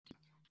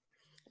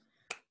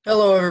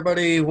Hello,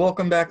 everybody.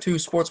 Welcome back to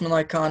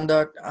Sportsmanlike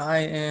Conduct. I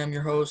am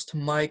your host,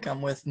 Mike.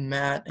 I'm with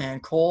Matt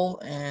and Cole,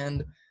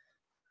 and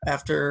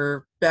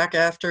after a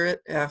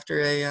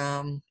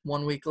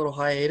 1 week little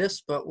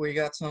hiatus, but we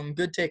got some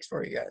good takes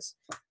for you guys.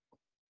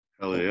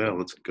 Hell yeah,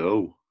 let's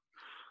go.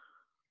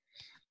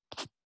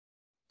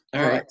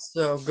 All right.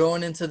 So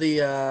going into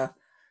the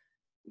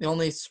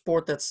only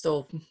sport that's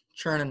still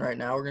churning right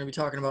now, we're going to be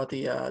talking about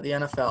the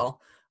NFL.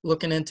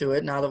 Looking into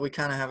it now that we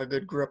kind of have a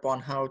good grip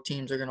on how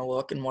teams are going to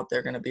look and what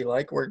they're going to be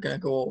like. We're going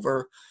to go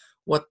over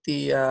what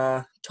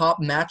the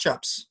top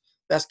matchups,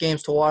 best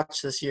games to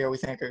watch this year we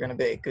think are going to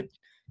be. Good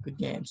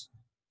games.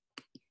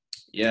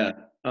 Yeah.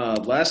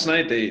 Last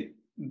night they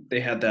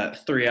had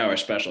that 3-hour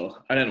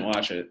special. I didn't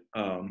watch it.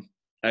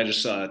 I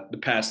just saw the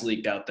pass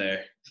leaked out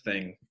there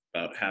thing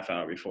about half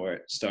hour before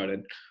it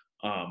started.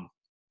 So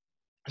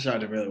I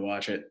didn't really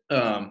watch it.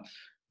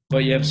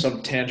 But you have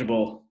some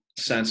tangible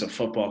sense of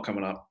football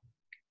coming up.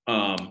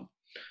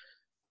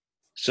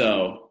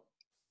 So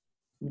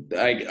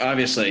I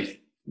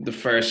obviously the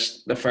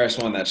first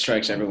one that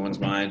strikes everyone's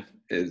mind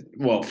is,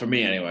 well, for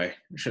me anyway,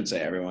 I shouldn't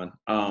say everyone.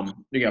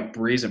 You got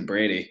Breeze and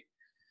Brady.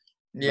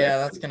 Yeah,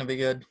 that's going to be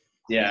good.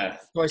 Yeah.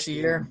 Twice a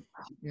year.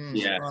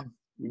 Yeah. Fun.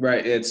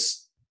 Right.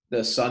 It's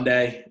the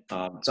Sunday.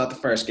 It's not the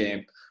first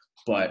game,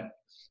 but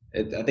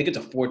I think it's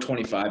a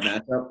 4:25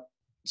 matchup.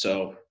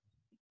 So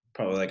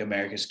probably like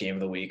America's Game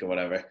of the Week or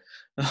whatever.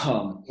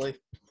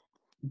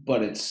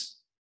 But it's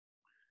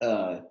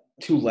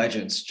two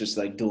legends just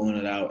like dueling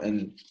it out.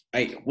 And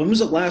when was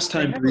the last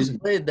time They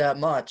haven't played that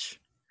much?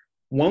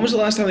 When was the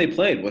last time they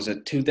played? Was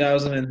it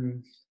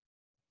 2000?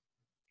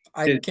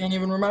 I can't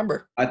even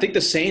remember. I think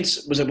the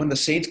Saints, was it when the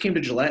Saints came to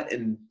Gillette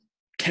and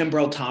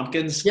Kembrell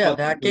Tompkins? Yeah,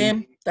 that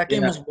game. That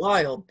game was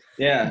wild.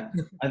 Yeah.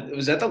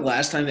 Was that the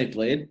last time they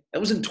played? That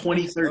was in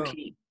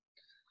 2013.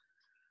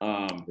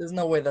 There's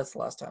no way that's the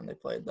last time they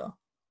played, though.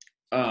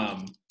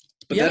 But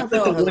that's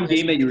like the one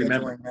game that you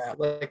remember.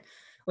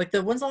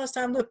 When's the last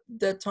time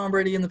that Tom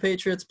Brady and the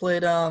Patriots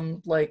played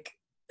like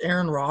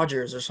Aaron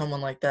Rodgers or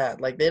someone like that?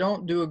 Like, they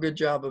don't do a good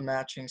job of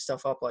matching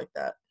stuff up like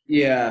that.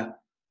 Yeah.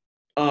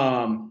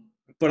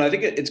 But I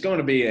think it's going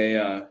to be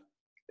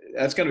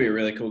that's going to be a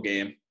really cool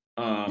game.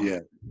 Yeah,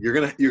 you're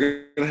gonna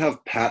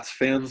have Pats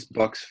fans,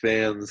 Bucks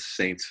fans,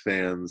 Saints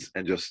fans,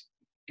 and just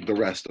the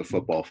rest of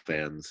football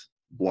fans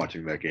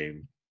watching that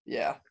game.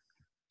 Yeah.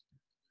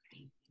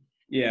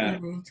 Yeah.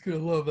 Everyone's gonna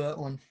love that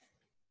one.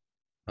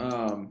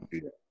 Yeah.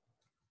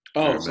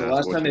 Oh, so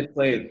last time they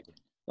played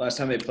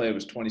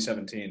was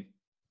 2017.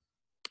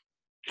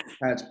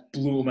 Pats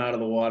blew them out of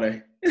the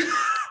water.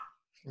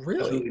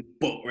 Really?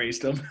 Boat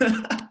raced them.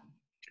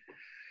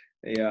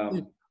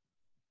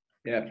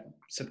 Yeah,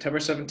 September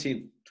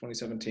 17th,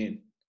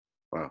 2017.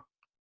 Wow.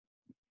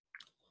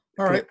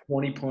 All right.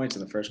 20 points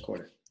in the first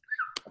quarter.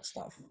 That's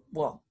tough.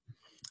 Well,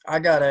 I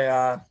got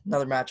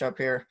another matchup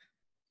here.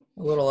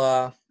 A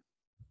little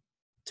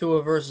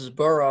Tua versus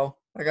Burrow.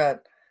 I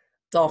got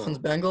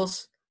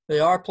Dolphins-Bengals. They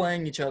are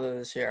playing each other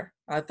this year.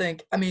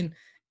 It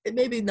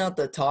may be not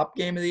the top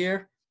game of the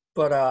year,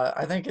 but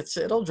I think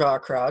it'll draw a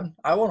crowd.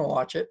 I want to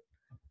watch it.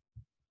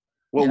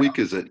 What week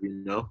is it, you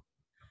know?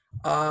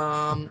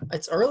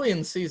 It's early in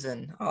the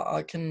season.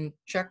 I can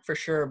check for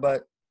sure,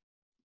 but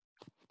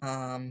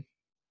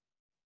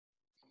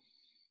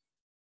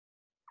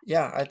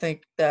yeah, I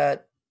think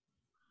that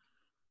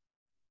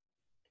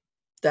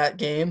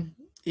game,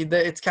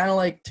 it's kind of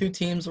like two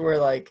teams where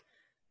like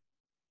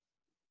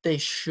they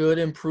should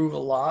improve a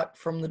lot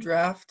from the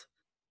draft,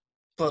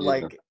 but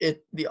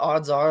the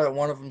odds are that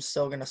one of them's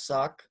still gonna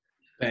suck.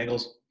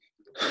 Bengals.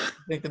 I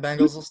think the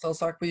Bengals will still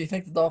suck, but you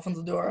think the Dolphins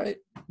will do all right?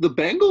 The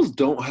Bengals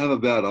don't have a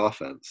bad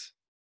offense.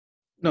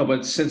 No,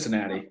 but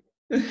Cincinnati.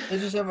 They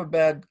just have a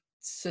bad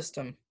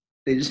system.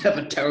 They just have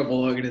a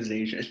terrible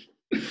organization.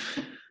 They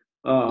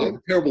have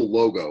a terrible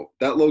logo.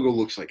 That logo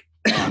looks like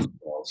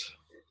assholes.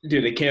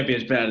 Dude, it can't be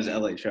as bad as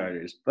LA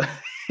Chargers. But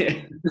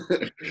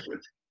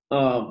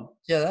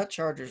yeah, that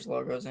Chargers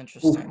logo is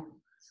interesting.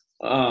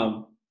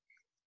 I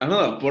don't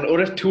know.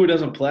 What if Tua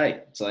doesn't play?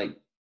 It's like,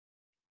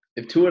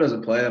 if Tua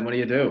doesn't play, then what do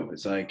you do?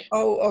 It's like,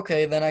 oh,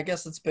 okay, then I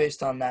guess it's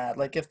based on that.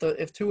 Like, if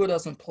Tua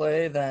doesn't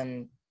play,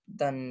 then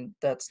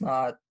that's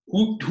not.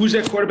 Who's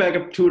that quarterback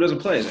if Tua doesn't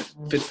play? Is it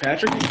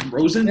Fitzpatrick?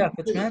 Rosen? Yeah,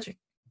 Fitzmagic.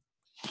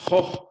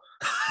 Oh.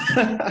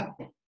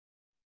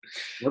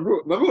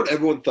 Remember when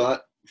everyone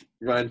thought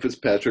Ryan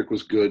Fitzpatrick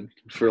was good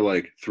for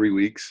like 3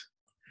 weeks?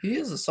 He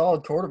is a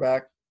solid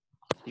quarterback.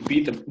 He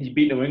beat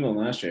New England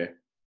last year.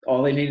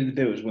 All they needed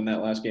to do was win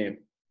that last game.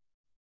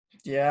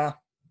 Yeah.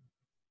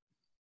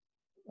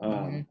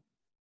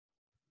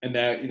 And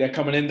they're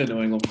coming into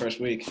New England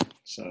first week.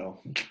 So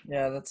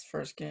yeah, that's the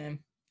first game.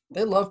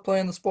 They love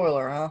playing the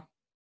spoiler, huh?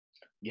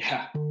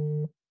 Yeah.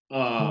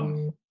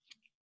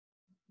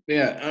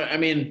 Yeah, I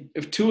mean,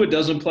 if Tua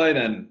doesn't play,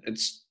 then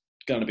it's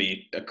going to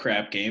be a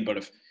crap game. But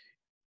if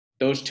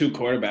those two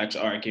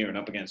quarterbacks are gearing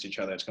up against each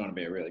other, it's going to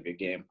be a really good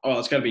game. Oh,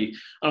 it's got to be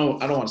 – I don't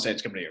want to say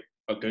it's going to be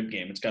a good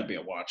game. It's got to be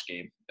a watch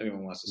game.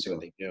 Everyone wants to see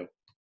what they do.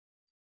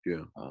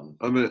 Yeah.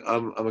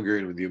 I'm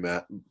agreeing with you,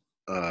 Matt.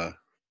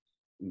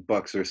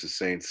 Bucks versus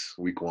Saints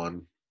week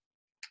 1.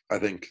 I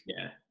think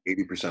Yeah.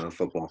 80% of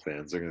football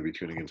fans are going to be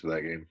tuning into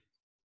that game.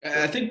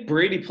 I think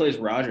Brady plays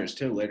Rodgers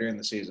too later in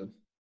the season.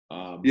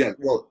 Yeah,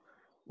 well,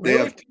 they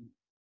Really? have The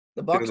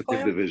they're in Bucks the play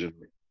same him? division.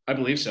 I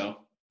believe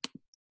so.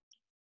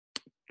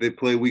 They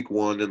play week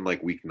 1 and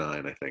like week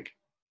 9, I think.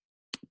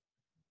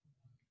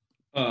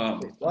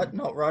 Wait, what?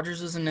 No,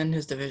 Rogers isn't in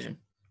his division.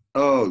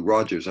 Oh,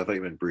 Rogers. I thought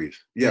you meant Breeze.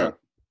 Yeah. No.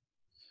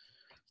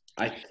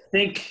 I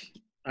think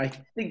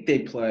they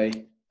play.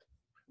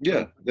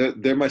 Yeah.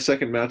 They're my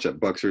second matchup,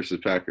 Bucks versus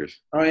Packers.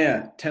 Oh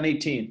yeah,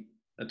 10-18.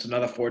 That's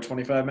another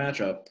 425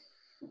 matchup.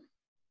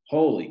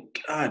 Holy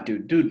God,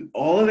 dude!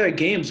 All of their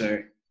games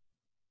are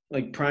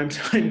like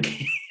primetime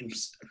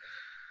games.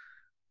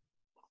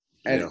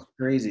 That's Yeah.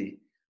 crazy.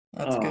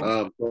 That's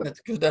good. But, That's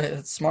good.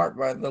 That's smart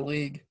by the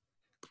league.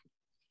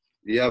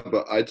 yeah,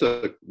 but I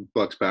took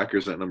Bucks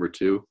Packers at number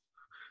 2.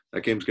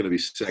 That game's going to be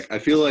sick. I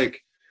feel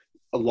like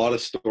a lot of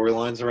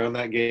storylines around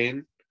that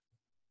game.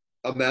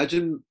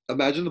 Imagine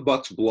the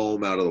Bucks blow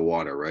them out of the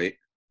water, right?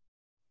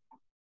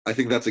 I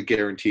think that's a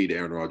guaranteed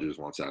Aaron Rodgers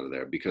wants out of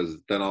there, because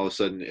then all of a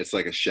sudden it's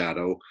like a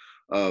shadow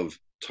of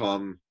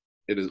Tom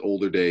in his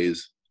older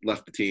days,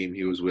 left the team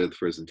he was with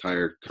for his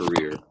entire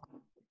career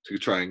to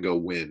try and go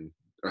win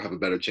or have a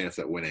better chance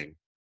at winning.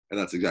 And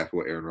that's exactly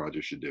what Aaron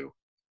Rodgers should do.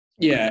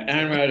 Yeah,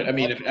 Aaron Rodgers. I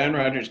mean, if Aaron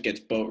Rodgers gets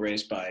boat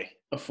raced by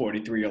a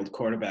 43-year-old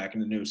quarterback in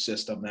the new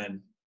system,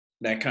 then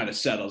that kind of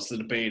settles the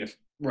debate if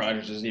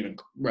Rodgers is even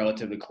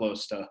relatively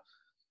close to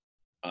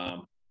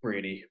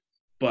Brady.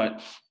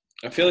 But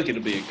I feel like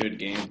it'll be a good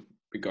game I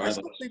regardless.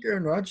 still think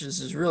Aaron Rodgers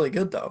is really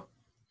good, though.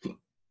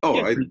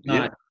 Oh,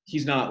 Yeah,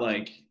 he's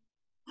not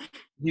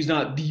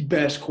the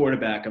best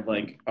quarterback of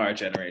like our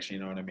generation.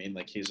 You know what I mean?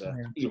 Like he's a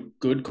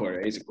good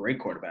quarterback. He's a great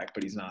quarterback,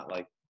 but he's not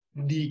like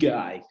the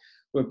guy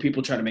where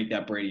people try to make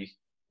that Brady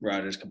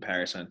Rodgers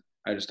comparison.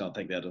 I just don't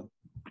think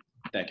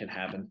that can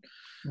happen,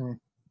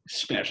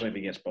 especially if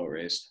he gets boat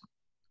raced.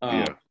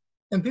 Yeah.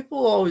 And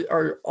people always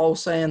are all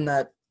saying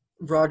that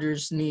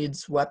Rodgers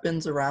needs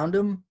weapons around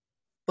him,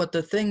 but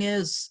the thing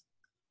is,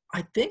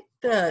 I think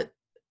Matt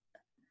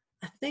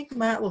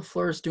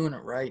LaFleur is doing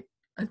it right.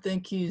 I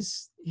think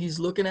he's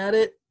looking at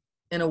it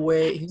in a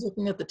way. He's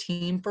looking at the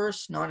team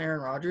first, not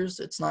Aaron Rodgers.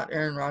 It's not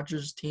Aaron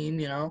Rodgers' team,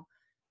 you know.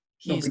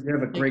 You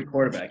have a great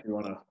quarterback. You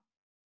want to.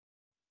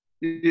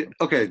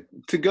 Okay,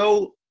 to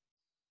go,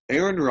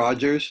 Aaron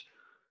Rodgers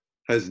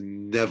has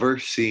never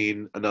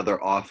seen another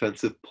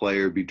offensive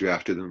player be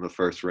drafted in the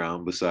first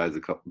round besides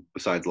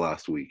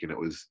last week, and it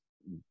was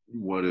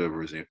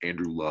whatever his name,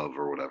 Andrew Love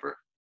or whatever.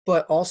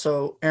 But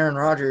also, Aaron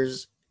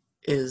Rodgers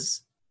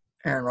is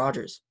Aaron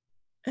Rodgers,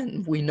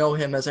 and we know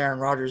him as Aaron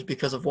Rodgers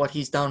because of what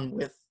he's done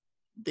with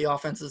the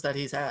offenses that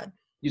he's had.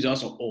 He's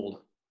also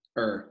old.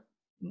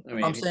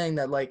 I'm saying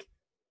that like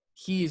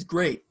he's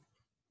great.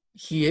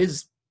 He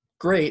is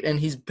great, and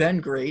he's been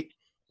great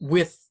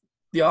with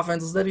the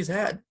offenses that he's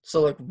had.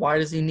 So like, why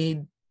does he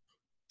need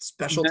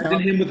special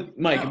talent?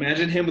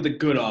 Imagine him with a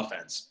good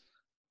offense.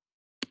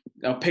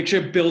 Now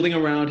picture building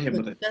around him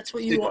with it. That's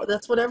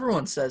what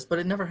everyone says, but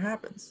it never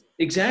happens.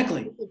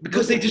 Exactly,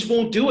 because they just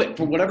won't do it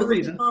for whatever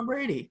reason. Tom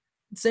Brady,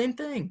 same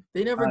thing.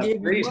 They never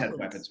gave Brady's him had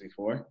weapons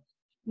before.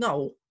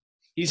 No,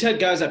 he's had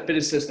guys that fit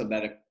his system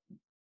that have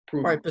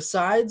proven. All right,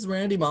 besides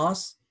Randy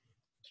Moss,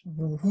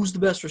 who's the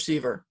best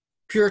receiver,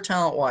 pure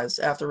talent-wise,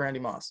 after Randy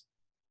Moss?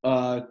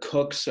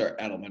 Cooks or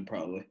Edelman,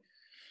 probably.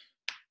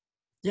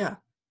 Yeah,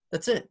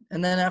 that's it.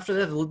 And then after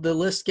that, the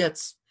list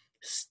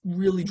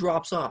really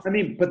drops off. I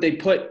mean, but they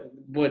put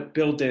what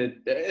Bill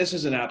did. This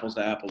isn't apples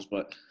to apples,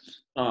 but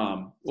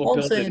all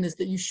I'm saying is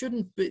that you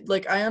shouldn't be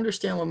like. I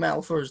understand what Matt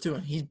LaFleur is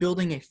doing. He's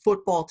building a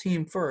football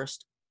team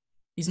first.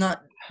 He's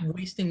not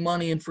wasting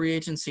money in free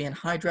agency and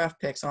high draft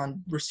picks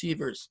on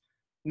receivers.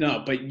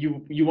 No, but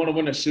you want to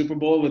win a Super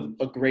Bowl with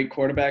a great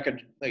quarterback,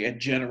 like a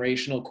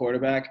generational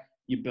quarterback.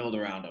 You build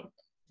around him.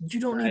 You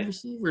don't need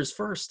receivers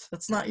first.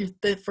 That's not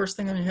the first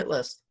thing on your hit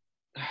list.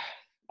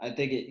 I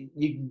think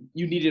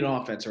you need an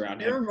offense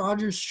around him. Aaron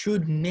Rodgers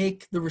should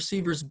make the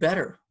receivers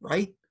better,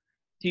 right?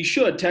 He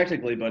should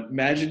technically, but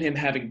imagine him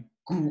having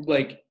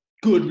like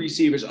good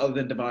receivers other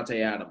than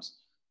Devontae Adams.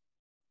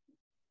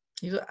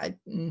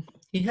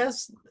 He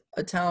has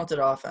a talented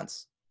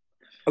offense.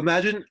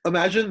 Imagine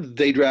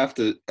they draft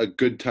a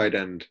good tight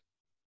end,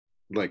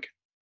 like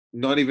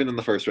not even in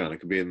the first round.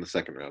 It could be in the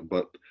second round,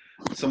 but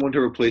someone to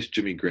replace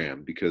Jimmy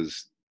Graham,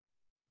 because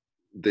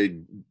they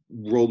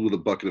rolled with a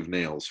bucket of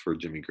nails for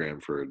Jimmy Graham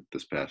for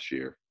this past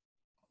year.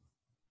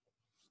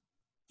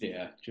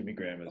 Yeah, Jimmy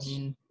Graham is.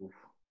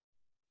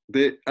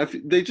 They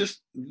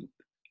just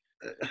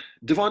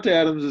Devontae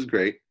Adams is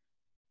great.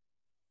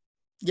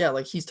 Yeah,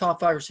 like he's top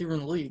 5 receiver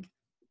in the league.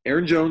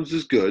 Aaron Jones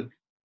is good.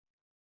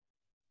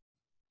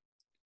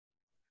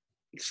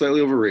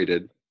 Slightly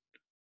overrated.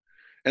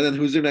 And then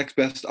who's their next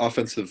best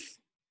offensive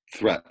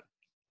threat?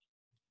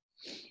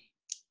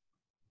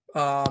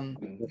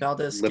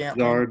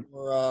 Valdez-Scantling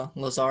or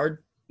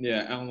Lazard.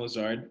 Yeah, Alan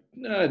Lazard.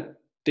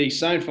 They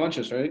signed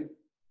Funchess, right?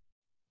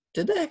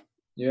 Did they?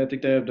 Yeah, I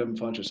think they have Devin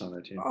Funchess on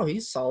their team. Oh,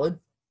 he's solid.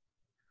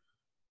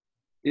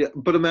 Yeah,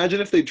 but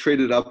imagine if they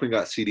traded up and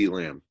got CD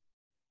Lamb.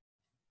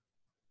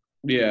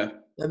 Yeah.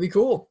 That'd be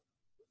cool.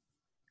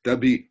 That'd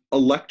be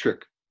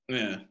electric.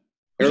 Yeah.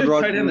 Who's Aaron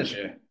your tight end Rodgers, this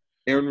year?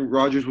 Aaron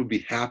Rodgers would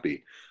be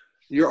happy.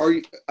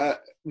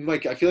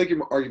 Mike, I feel like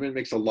your argument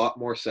makes a lot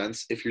more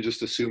sense if you're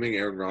just assuming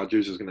Aaron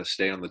Rodgers is going to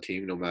stay on the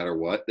team no matter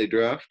what they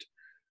draft.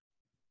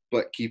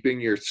 But keeping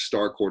your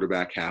star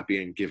quarterback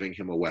happy and giving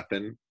him a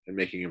weapon and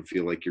making him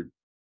feel like you're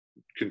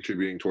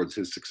contributing towards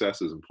his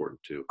success is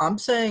important too. I'm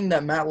saying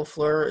that Matt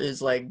LaFleur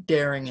is like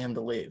daring him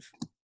to leave.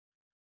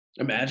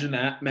 Imagine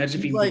that. Imagine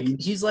if He's he like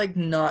leaves. he's like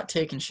not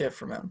taking shit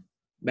from him.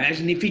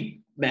 Imagine if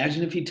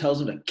he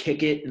tells him to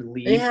kick it and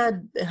leave. They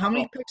had how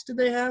many picks did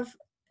they have?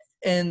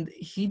 And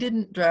he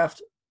didn't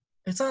draft.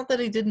 It's not that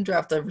he didn't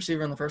draft a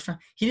receiver in the first round.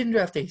 He didn't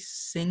draft a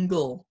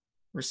single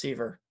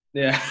receiver.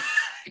 Yeah.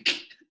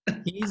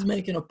 He's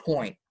making a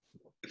point.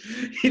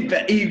 He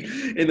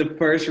in the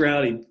first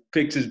round he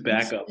picks his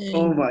backup.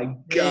 Oh my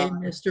Hey, god.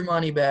 Mr.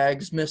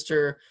 Moneybags,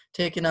 Mr.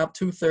 taking up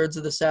 2/3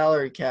 of the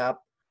salary cap.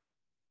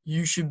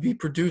 You should be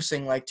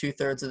producing like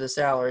 2/3 of the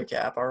salary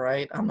cap, all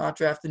right? I'm not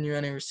drafting you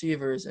any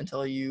receivers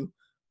until you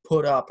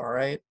put up, all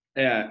right?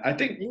 Yeah, I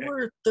think They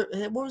were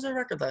what was their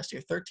record last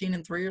year?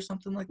 13-3 or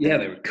something like that. yeah,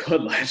 they were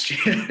good last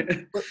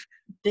year. But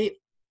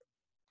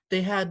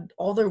they had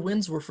all their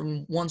wins were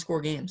from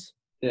one-score games.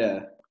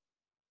 Yeah.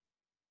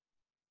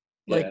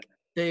 Like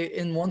they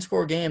in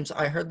one-score games.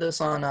 I heard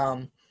this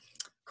on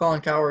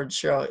Colin Cowherd's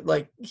show.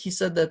 Like he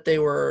said that they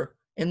were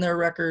in their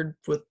record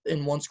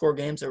in one-score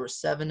games. They were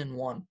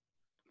 7-1.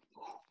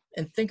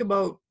 And think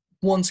about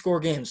one-score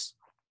games.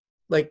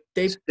 Like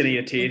City of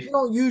you teeth.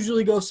 don't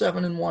usually go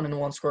 7-1 in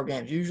one-score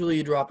games. Usually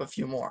you drop a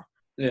few more.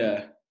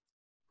 Yeah.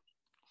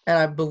 And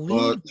I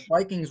believe the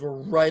Vikings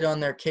were right on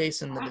their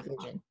case in the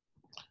division.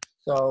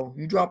 So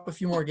you drop a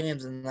few more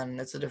games, and then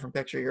it's a different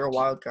picture. You're a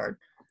wild card.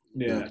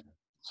 Yeah.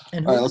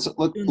 And All right, who's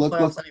in the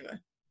playoffs anyway?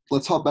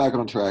 let's hop back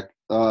on track.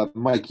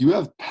 Mike, you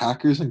have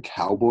Packers and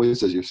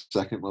Cowboys as your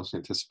second most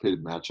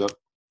anticipated matchup.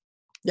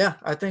 Yeah,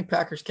 I think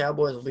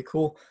Packers-Cowboys will be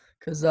cool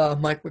because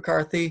Mike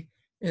McCarthy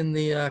and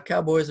the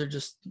Cowboys are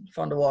just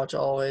fun to watch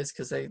always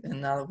because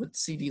and now with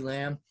CD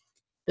Lamb,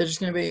 they're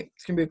just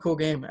it's gonna be a cool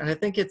game, and I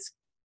think it's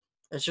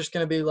just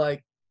gonna be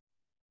like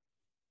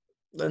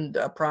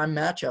a prime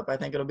matchup. I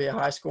think it'll be a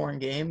high-scoring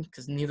game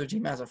because neither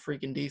team has a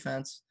freaking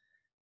defense,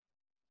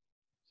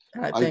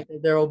 and I think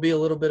there will be a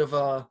little bit of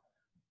a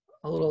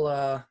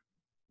little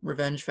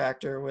revenge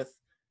factor with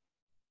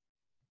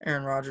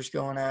Aaron Rodgers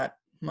going at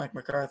Mike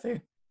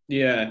McCarthy.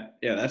 Yeah.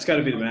 Yeah, that's got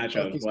to be the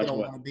matchup. He's gonna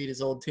want to beat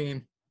his old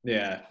team.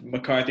 Yeah,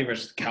 McCarthy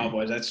versus the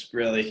Cowboys. That's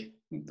really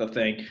the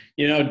thing.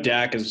 You know,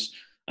 Dak is.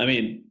 I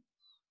mean,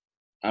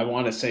 I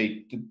want to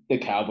say the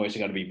Cowboys are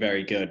going to be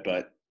very good,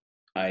 but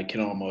I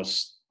can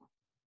almost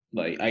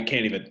I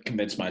can't even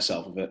convince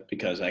myself of it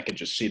because I can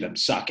just see them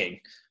sucking.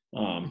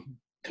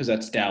 Because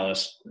that's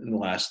Dallas in the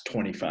last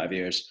 25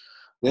 years.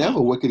 They have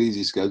a wicked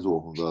easy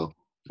schedule though.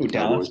 Who,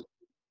 Dallas?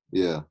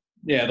 Yeah.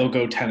 Yeah, they'll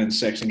go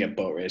 10-6 and get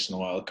boat race in the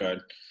wild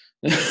card.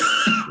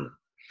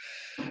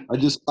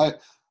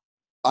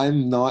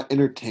 I'm not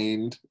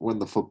entertained when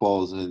the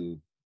football's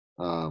in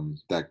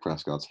Dak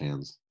Prescott's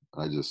hands.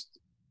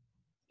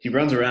 He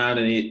runs around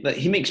and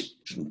he makes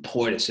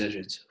poor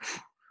decisions.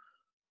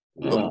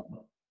 But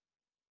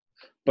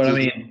I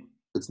mean,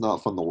 it's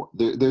not fun to watch.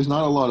 There's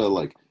not a lot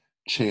of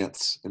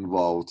chance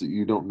involved.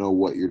 You don't know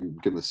what you're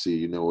gonna see.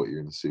 You know what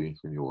you're gonna see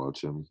when you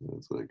watch him.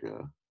 It's like who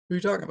are you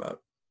talking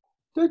about?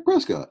 Dak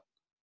Prescott.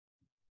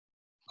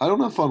 I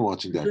don't have fun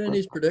watching Dak Prescott.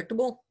 He's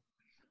predictable.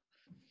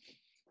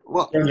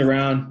 Well, runs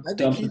around. I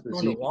think he's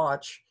fun to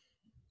watch.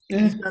 Yeah.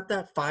 He's got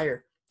that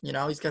fire.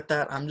 He's got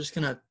that. I'm just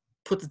gonna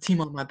put the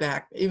team on my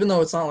back, even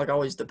though it's not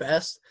always the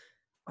best.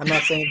 I'm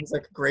not saying he's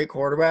a great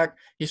quarterback.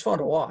 He's fun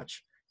to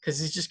watch because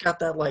he's just got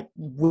that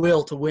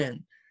will to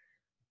win.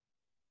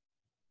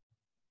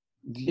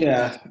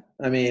 Yeah,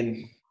 I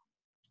mean,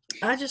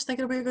 I just think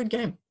it'll be a good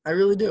game. I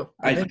really do.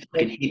 I hate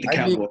the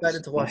Cowboys. I'd be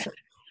excited to watch it.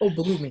 Oh,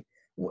 believe me.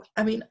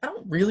 I mean, I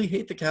don't really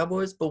hate the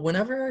Cowboys, but when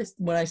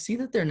I see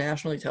that they're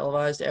nationally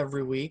televised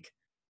every week,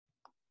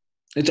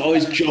 it's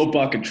always Joe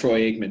Buck and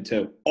Troy Aikman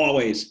too.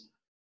 Always.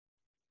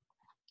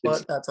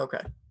 But that's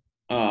okay.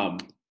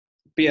 But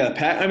yeah,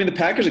 the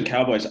Packers and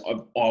Cowboys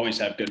always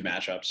have good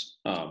matchups.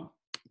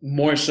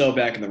 More so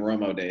back in the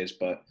Romo days,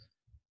 but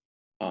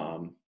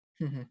that'll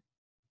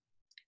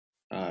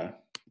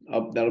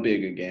be a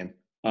good game.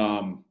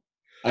 I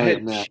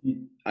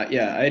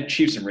had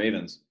Chiefs and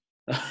Ravens.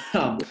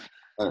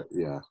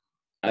 Yeah.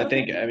 I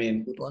think. I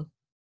mean,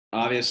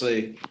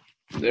 obviously,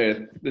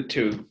 they're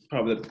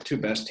probably the two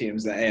best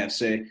teams in the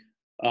AFC.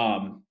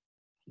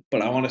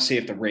 But I want to see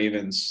if the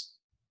Ravens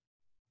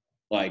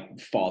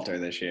falter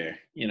this year.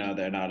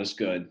 They're not as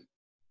good.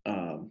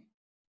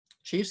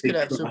 Chiefs could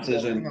have Super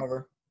Bowl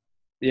hangover.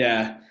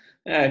 Yeah,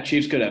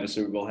 Chiefs could have a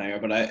Super Bowl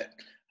hangover, but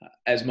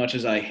as much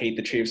as I hate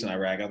the Chiefs and I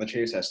rag on the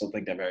Chiefs, I still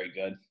think they're very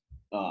good.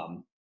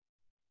 And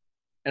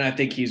I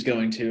think he's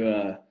going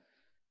to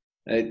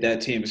that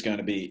team is going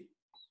to be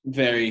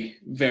very,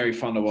 very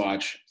fun to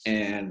watch,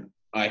 and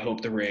I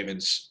hope the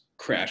Ravens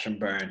crash and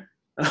burn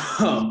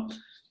Um,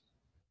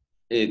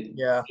 it,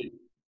 Yeah. it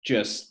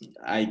just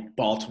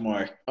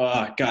Baltimore.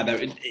 Oh God,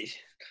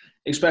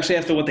 especially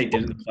after what they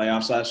did in the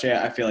playoffs last year.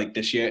 I feel like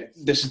this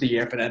is the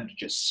year for them to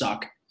just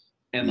suck.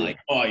 And Yeah. like,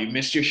 oh, you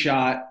missed your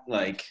shot.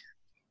 Like,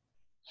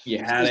 you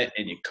had it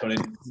and you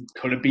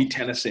couldn't beat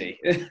Tennessee.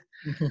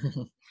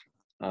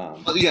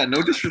 Well, yeah,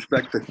 no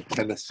disrespect to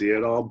Tennessee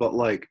at all, but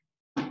like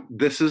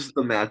this is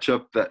the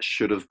matchup that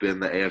should have been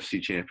the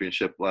AFC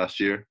Championship last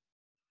year,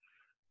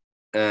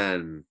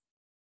 and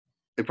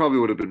it probably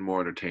would have been more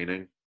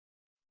entertaining.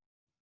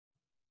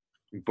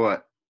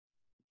 But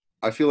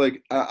I feel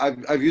like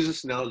I've used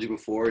this analogy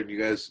before, and you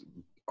guys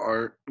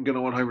aren't gonna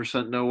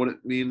 100% know what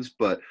it means.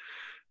 But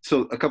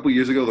so a couple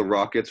years ago, the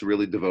Rockets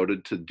really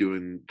devoted to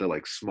doing the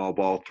like small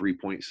ball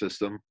 3-point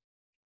system,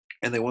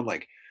 and they won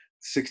like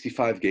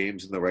 65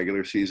 games in the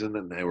regular season,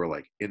 and they were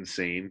like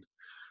insane.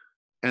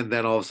 And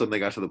then all of a sudden they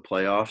got to the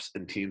playoffs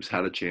and teams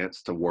had a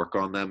chance to work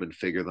on them and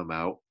figure them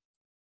out.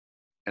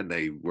 And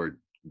they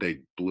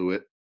blew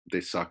it.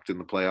 They sucked in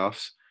the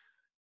playoffs.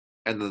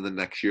 And then the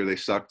next year they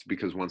sucked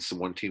because once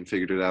one team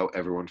figured it out,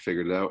 everyone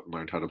figured it out and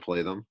learned how to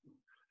play them.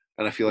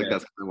 And I feel like Yeah.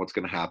 that's kind of what's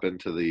going to happen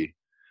to the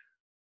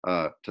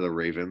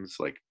Ravens.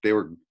 Like they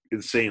were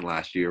insane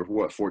last year.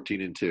 What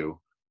 14-2?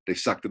 They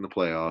sucked in the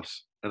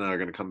playoffs, and then they're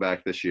going to come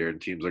back this year, and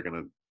teams are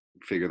going to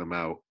figure them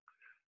out.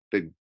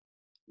 They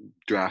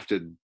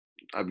drafted.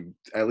 I mean,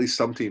 at least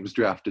some teams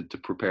drafted to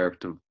prepare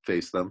to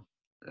face them,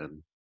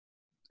 and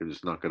they're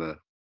just not going to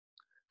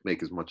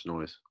make as much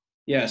noise.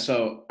 Yeah,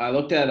 so I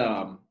looked at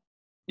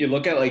you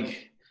look at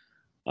like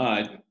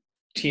uh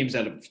teams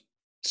that have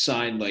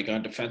signed like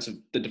on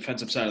the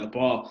defensive side of the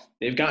ball,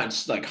 they've gotten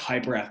like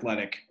hyper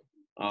athletic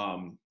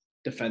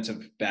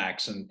defensive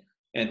backs and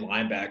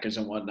linebackers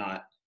and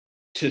whatnot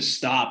to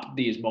stop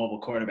these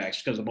mobile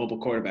quarterbacks because the mobile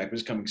quarterback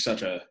is becoming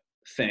such a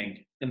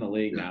thing in the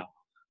league Yeah.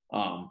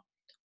 now.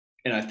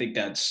 And I think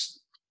that's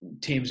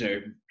teams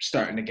are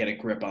starting to get a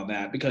grip on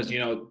that because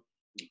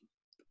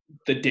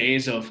the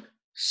days of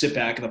sit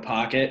back in the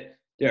pocket,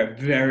 there are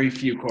very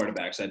few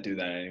quarterbacks that do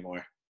that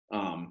anymore.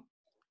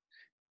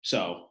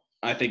 So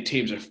I think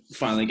teams are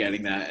finally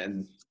getting that,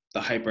 and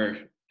the hyper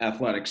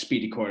athletic,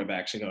 speedy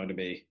quarterbacks are going to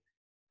be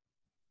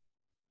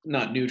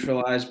not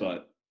neutralized,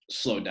 but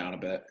slowed down a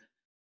bit.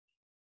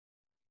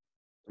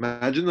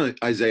 Imagine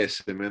Isaiah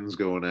Simmons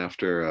going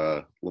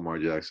after Lamar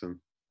Jackson.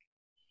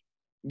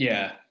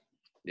 Yeah.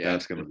 Yeah.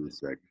 That's going to be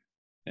sick.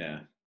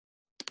 Yeah.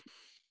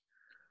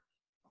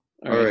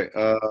 All right.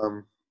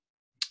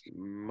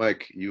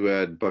 Mike, you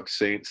had Bucks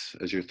Saints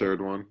as your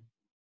third one.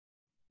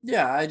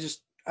 Yeah,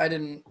 I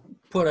didn't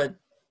put it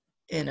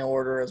in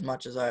order as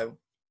much as I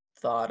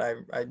thought. I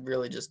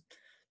really just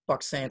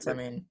Bucks Saints. I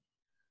mean,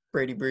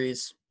 Brady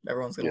Breeze.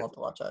 Everyone's gonna love to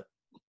watch that.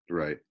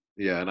 Right.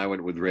 Yeah, and I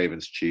went with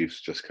Ravens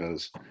Chiefs just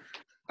because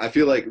I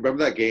feel like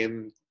remember that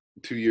game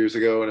 2 years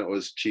ago and it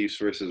was Chiefs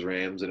versus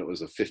Rams and it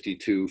was a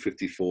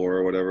 52-54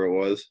 or whatever it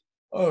was.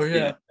 Oh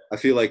Yeah. I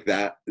feel like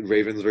that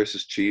Ravens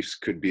versus Chiefs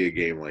could be a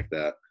game like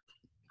that.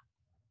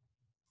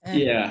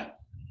 Yeah.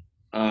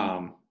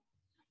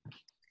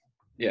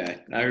 Yeah.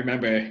 I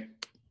remember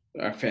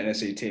our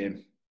fantasy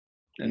team.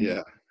 And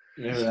Yeah.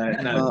 remember that?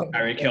 And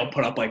Tyreek Hill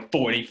put up like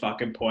 40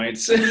 fucking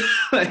points.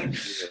 Like,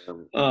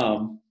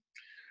 All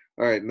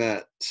right,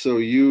 Matt. So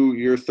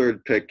your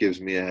third pick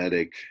gives me a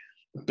headache.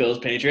 Bills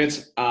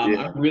Patriots.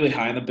 Yeah. I'm really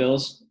high on the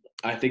Bills.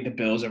 I think the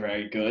Bills are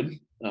very good.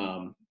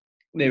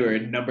 They were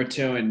number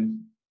 2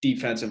 in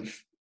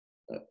defensive,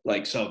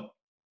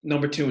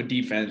 number 2 in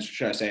defense,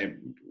 should I say,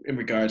 in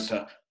regards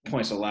to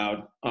points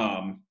allowed.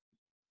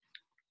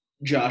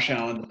 Josh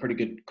Allen's a pretty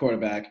good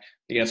quarterback.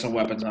 They got some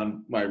weapons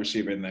on wide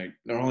receiver, and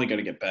they're only going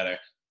to get better.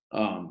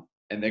 And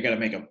they're going to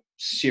make a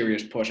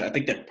serious push. I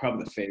think they're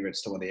probably the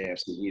favorites to win the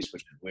AFC East,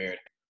 which is weird.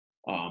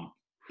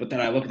 But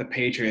then I look at the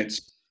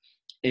Patriots,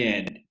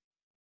 and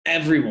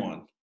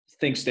everyone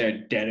thinks they're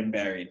dead and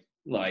buried.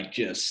 Like,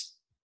 just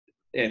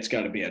it's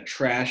got to be a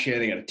trash year.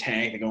 They got a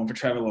tank. They're going for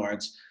Trevor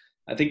Lawrence.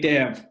 I think they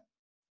have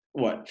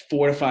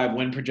 4 to 5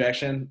 win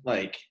projection.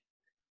 Like,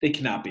 they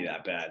cannot be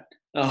that bad.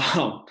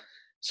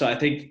 So I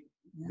think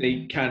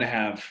they kind of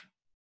have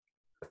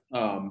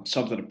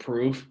something to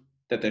prove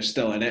that they're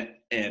still in it.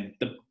 And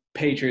the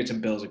Patriots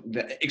and Bills,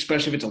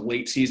 especially if it's a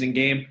late season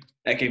game,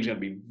 that game's going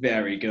to be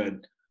very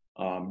good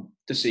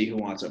to see who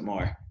wants it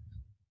more.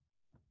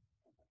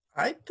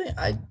 I think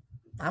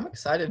I'm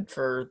excited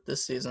for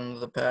this season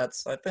of the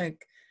Pats. I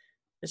think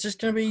it's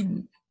just gonna be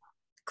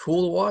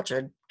cool to watch.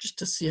 Just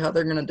to see how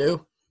they're gonna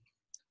do.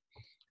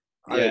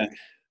 Yeah,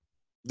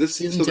 This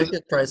Season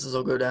ticket prices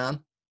will go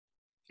down.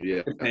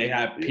 Yeah. they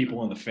have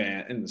people in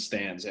the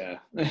stands. Yeah.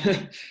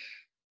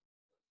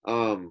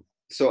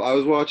 So I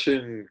was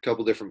watching a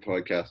couple different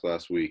podcasts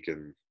last week,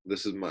 and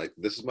this is my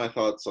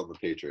thoughts on the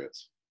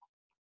Patriots.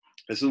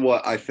 This is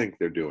what I think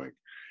they're doing.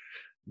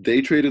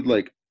 They pretty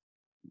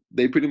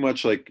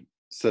much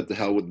said to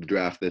hell with the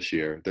draft this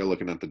year. They're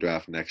looking at the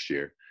draft next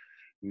year.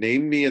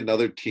 Name me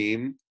another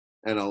team,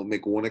 and I'll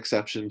make one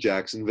exception,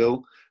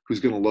 Jacksonville, who's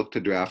going to look to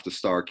draft a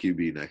star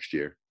QB next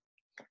year.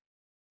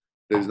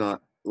 There's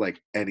not.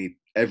 like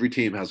every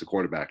team has a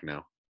quarterback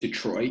now.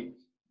 Detroit.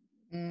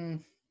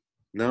 Mm,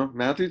 No,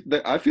 Matthew.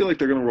 I feel like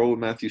they're gonna roll with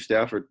Matthew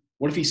Stafford.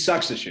 What if he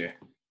sucks this year?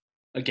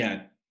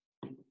 Again.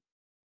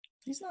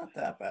 he's not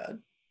that bad.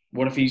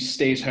 What if he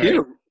stays He had,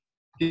 hurt?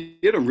 he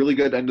had a really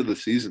good end of the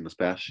season this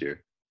past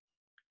year.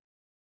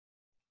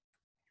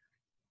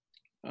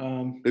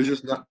 There's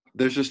just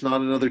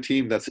not another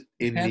team that's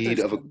in need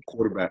Panthers of a could.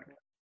 quarterback.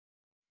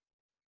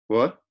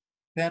 What?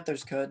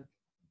 Panthers could.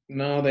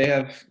 No, they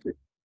have.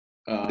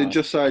 They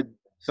just signed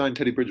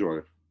Teddy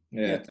Bridgewater.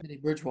 Yeah, Yeah. Teddy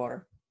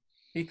Bridgewater.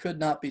 He could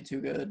not be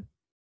too good.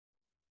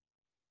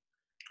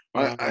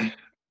 I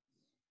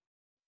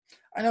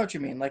I know what you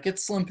mean. Like,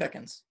 it's slim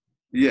pickings.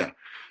 Yeah.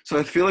 So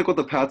I feel like what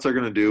the Pats are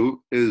going to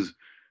do is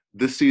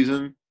this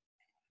season,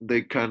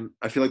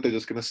 I feel like they're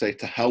just going to say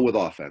to hell with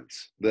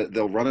offense.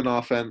 They'll run an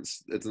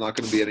offense. It's not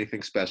going to be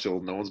anything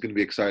special. No one's going to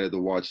be excited to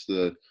watch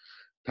the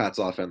Pats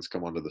offense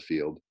come onto the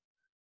field.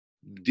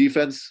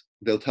 Defense,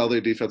 they'll tell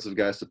their defensive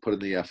guys to put in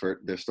the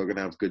effort. They're still going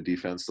to have good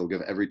defense. They'll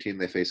give every team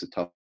they face a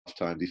tough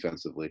time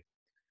defensively.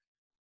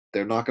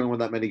 They're not going to win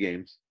that many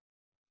games.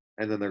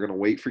 And then they're going to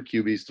wait for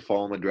QBs to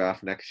fall in the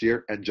draft next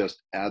year and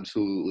just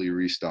absolutely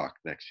restock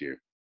next year.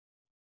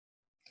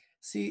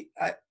 See,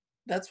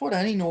 that's what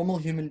any normal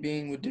human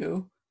being would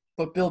do.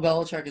 But Bill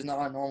Belichick is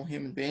not a normal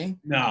human being.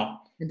 No.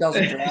 He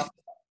doesn't draft.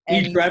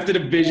 He drafted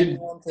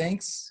anyone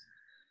thinks.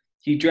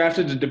 He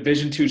drafted a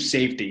Division II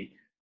safety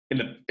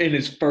in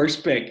his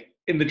first pick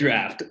in the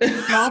draft.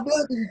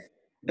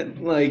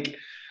 Like,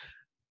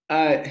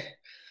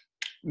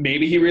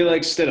 maybe he really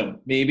likes Stidham.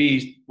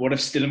 Maybe what if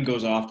Stidham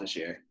goes off this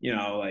year? You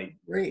know, like.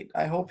 Great.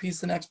 I hope he's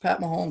the next Pat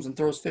Mahomes and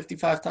throws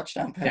 55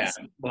 touchdown passes.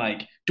 Yeah,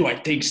 like, do I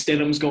think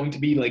Stidham's going to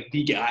be like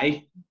the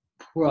guy?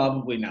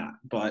 Probably not.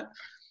 But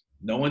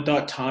no one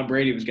thought Tom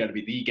Brady was going to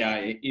be the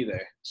guy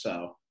either.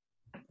 So,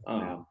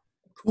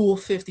 cool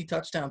 50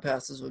 touchdown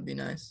passes would be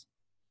nice.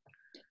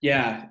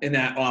 yeah, and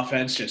that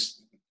offense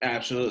just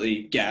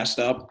absolutely gassed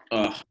up.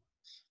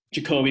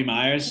 Jacoby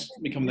Myers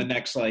become the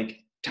next like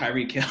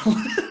Tyreek Hill.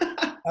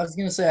 I was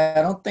gonna say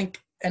I don't think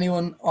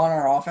anyone on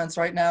our offense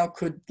right now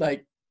could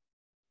like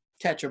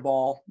catch a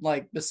ball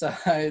like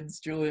besides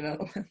Julian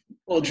Edelman.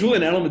 Well,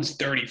 Julian Edelman's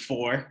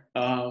 34.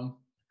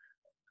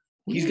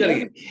 He's got to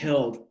get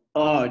killed.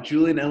 Oh,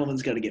 Julian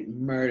Edelman's got to get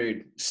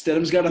murdered.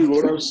 Stidham's got to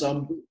throw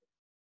some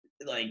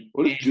like.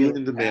 What if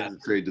Julian demands a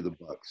trade to the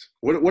Bucks?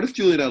 What if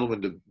Julian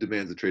Edelman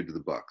demands a trade to the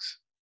Bucks?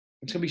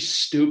 It's gonna be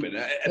stupid.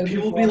 And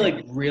people will be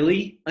like,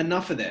 "Really?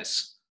 Enough of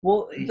this."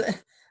 Well,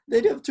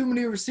 they'd have too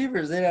many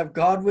receivers. They'd have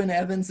Godwin,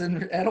 Evans,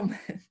 and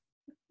Edelman.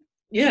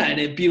 Yeah, and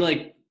it'd be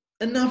like,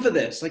 "Enough of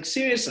this." Like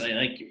seriously,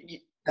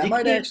 like that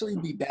might actually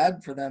be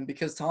bad for them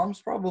because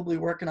Tom's probably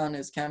working on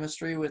his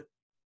chemistry with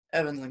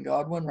Evans and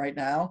Godwin right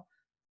now.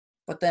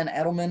 But then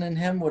Edelman and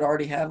him would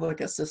already have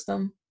like a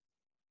system,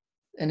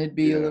 and it'd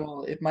be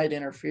it might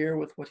interfere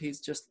with what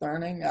he's just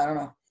learning. I don't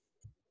know.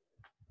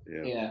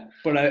 Yeah,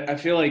 but I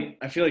feel like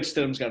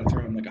Stidham's got to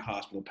throw him like a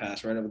hospital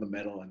pass right over the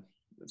middle, and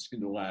it's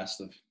gonna be the last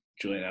of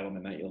Julian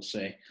Edelman that you'll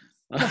see.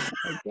 Oh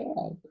my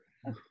God.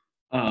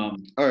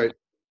 All right,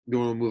 you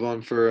want to move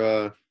on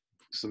for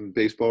some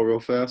baseball real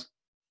fast?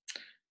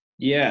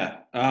 Yeah.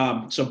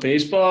 So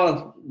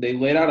baseball, they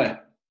laid out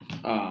a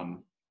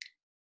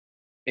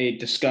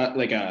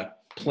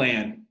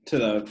plan to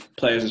the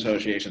Players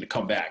Association to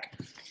come back.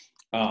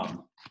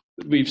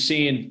 We've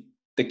seen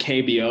the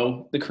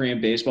KBO, the Korean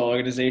Baseball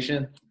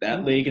Organization,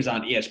 that league is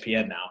on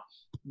ESPN now.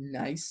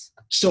 Nice.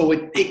 So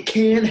it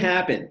can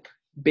happen.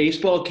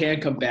 Baseball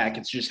can come back.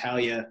 It's just how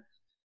you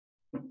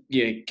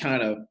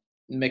kind of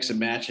mix and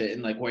match it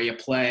and like where you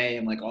play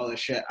and like all this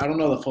shit. I don't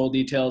know the full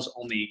details.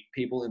 Only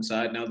people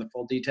inside know the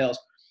full details,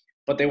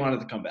 but they wanted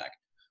to come back.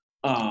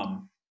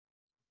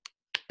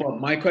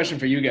 But my question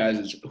for you guys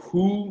is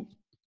who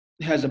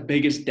has the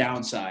biggest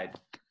downside?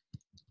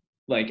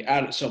 Like,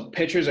 so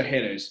pitchers or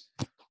hitters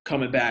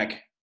coming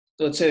back.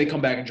 Let's say they come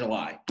back in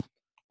July.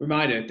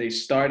 Reminder, they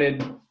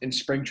started in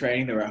spring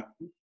training. They were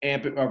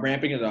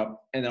ramping it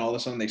up, and then all of a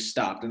sudden they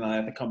stopped, and then they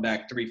have to come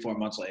back 3-4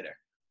 months later.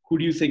 Who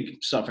do you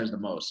think suffers the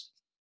most?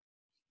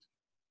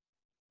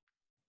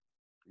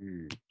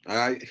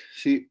 I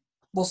see.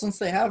 Well, since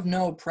they have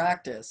no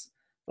practice,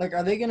 like,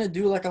 are they going to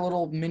do like a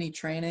little mini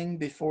training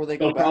before they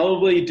go They'll back?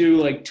 probably do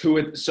like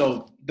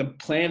so the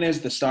plan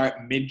is to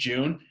start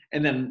mid-June,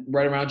 and then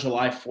right around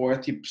July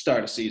 4th, you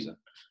start a season.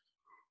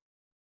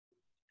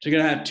 So you're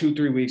going to have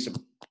 2-3 weeks of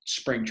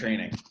spring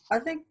training. I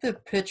think the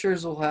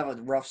pitchers will have a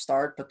rough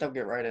start, but they'll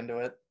get right into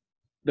it.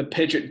 The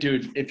pitcher,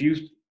 dude, if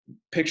you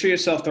picture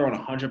yourself throwing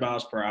 100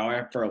 miles per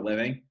hour for a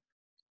living,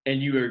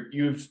 and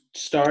you've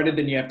started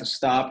and you have to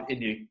stop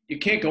and you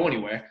can't go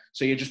anywhere,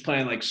 so you're just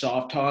playing like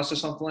soft toss or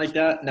something like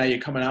that. Now you're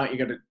coming out, you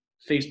got to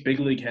face big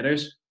league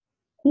hitters.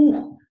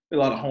 Whew, a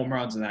lot of home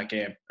runs in that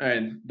game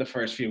and the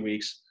first few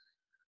weeks.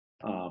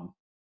 They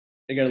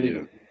got to leave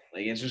it.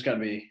 Like it's just got to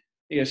be.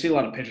 You got to see a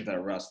lot of pitchers that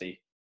are rusty.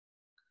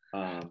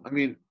 I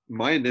mean,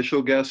 my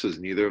initial guess is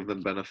neither of them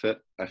benefit.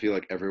 I feel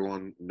like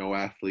no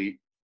athlete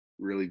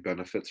really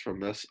benefits from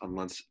this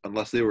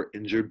unless they were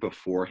injured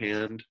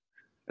beforehand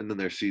and then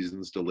their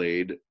season's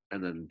delayed,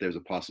 and then there's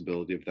a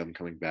possibility of them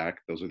coming back,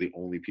 those are the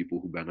only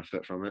people who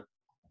benefit from it.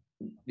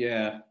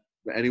 Yeah.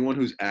 But anyone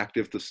who's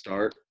active to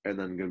start and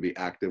then going to be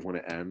active when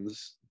it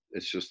ends,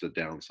 it's just a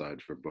downside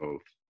for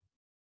both.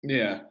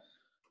 Yeah.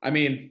 I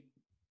mean,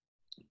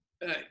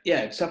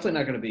 yeah, it's definitely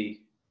not going to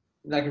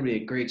be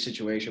a great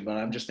situation, but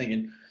I'm just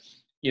thinking,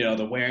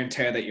 the wear and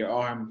tear that your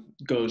arm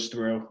goes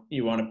through,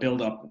 you want to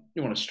build up,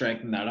 you want to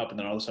strengthen that up, and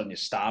then all of a sudden you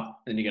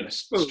stop, then you got to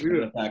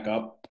strengthen it back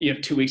up. You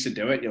have 2 weeks to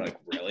do it. You're like,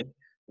 really?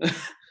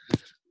 That's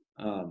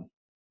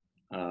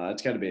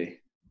got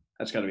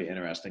to be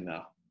interesting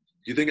though.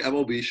 Do you think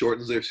MLB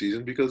shortens their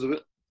season because of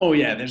it? Oh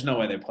yeah, there's no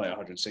way they play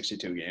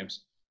 162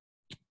 games.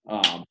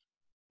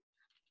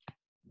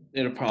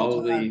 It'll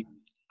probably,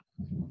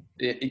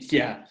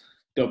 yeah,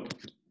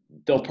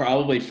 they'll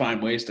probably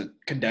find ways to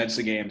condense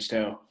the games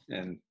too,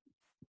 and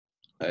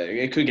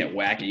it could get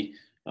wacky.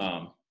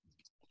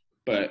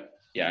 But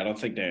yeah, I don't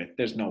think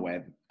there's no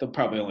way they'll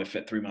probably only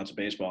fit 3 months of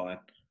baseball in,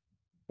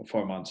 or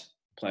 4 months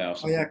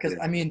playoffs. Oh yeah, because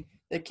I mean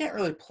they can't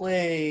really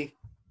play.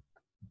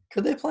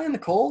 Could they play in the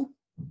cold?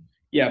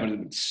 Yeah, but it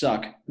would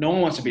suck. No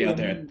one wants to be out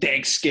there at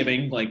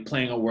Thanksgiving, like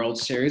playing a World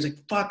Series. Like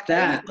fuck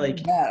that.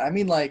 Like that. I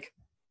mean like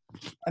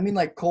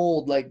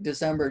cold, like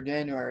December,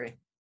 January.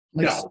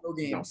 Like snow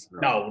games.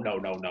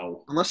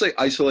 No. Unless they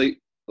isolate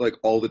like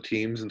all the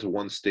teams into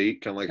one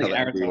state, kind of like how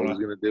the NBA was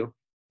going to do.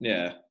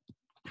 Yeah.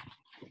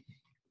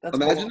 That's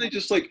imagine cool. they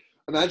just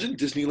imagine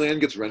Disneyland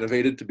gets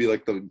renovated to be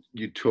like the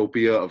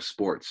utopia of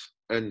sports,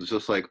 and it's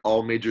just like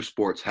all major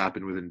sports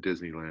happen within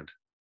Disneyland.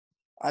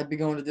 I'd be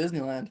going to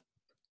Disneyland.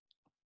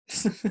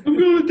 I'm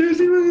going to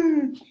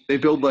Disneyland. They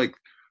build like.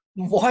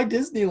 Why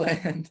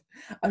Disneyland?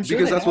 I'm sure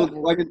because that's what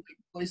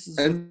places.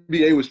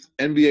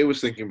 NBA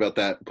was thinking about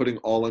that, putting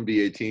all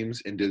NBA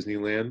teams in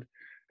Disneyland,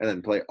 and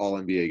then play all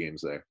NBA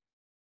games there.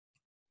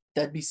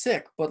 That'd be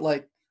sick, but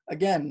like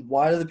again,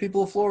 why do the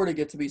people of Florida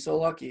get to be so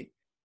lucky?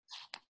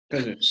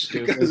 Because it's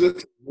stupid. Because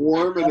it's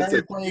warm and it's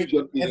a huge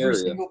empty every area.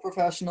 single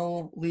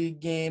professional league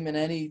game in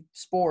any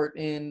sport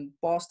in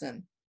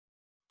Boston.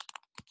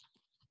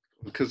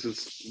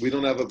 Because we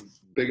don't have a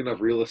big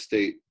enough real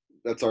estate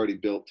that's already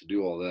built to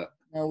do all that.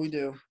 No, we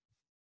do.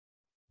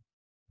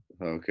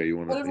 Okay, you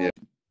want to? Yeah.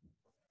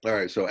 All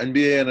right, so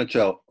NBA,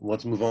 NHL.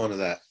 Let's move on to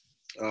that.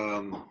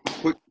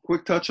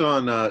 Quick touch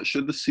on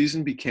should the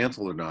season be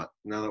canceled or not?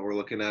 Now that we're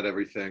looking at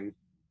everything,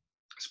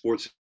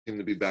 sports seem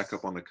to be back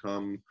up on the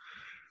come.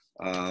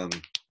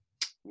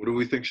 What do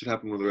we think should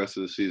happen with the rest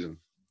of the season?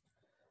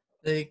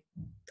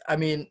 I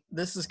mean,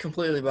 this is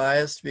completely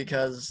biased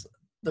because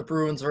the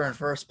Bruins are in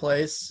first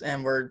place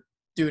and we're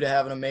due to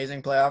have an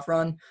amazing playoff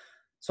run.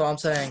 So I'm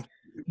saying,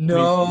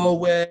 no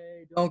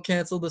way, don't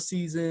cancel the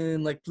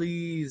season, like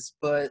please.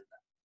 But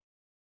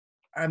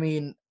I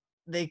mean,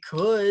 they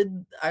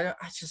could.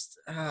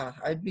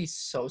 I'd be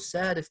so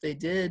sad if they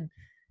did.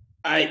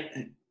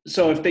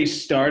 So if they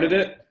started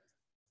it,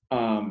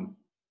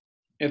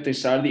 if they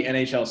started the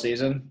NHL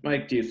season,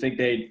 Mike, do you think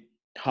they'd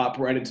hop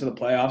right into the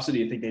playoffs, or do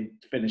you think they'd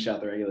finish out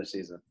the regular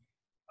season?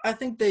 I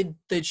think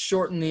they'd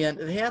shorten the end.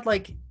 They had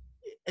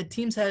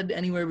teams had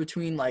anywhere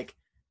between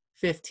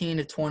 15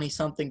 to 20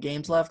 something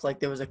games left. Like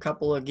there was a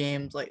couple of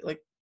games like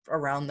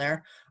around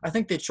there. I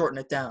think they'd shorten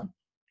it down.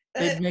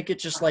 They'd make it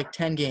just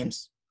 10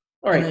 games.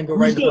 All right. And then go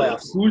right to the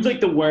playoffs. Who's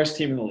the worst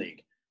team in the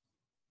league?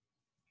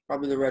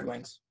 Probably the Red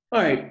Wings.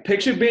 All right.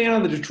 Picture being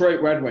on the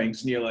Detroit Red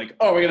Wings and you're like,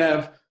 oh, we're going to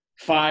have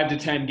 5 to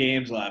 10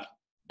 games left.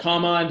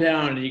 Come on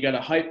down. And you got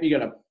to hype.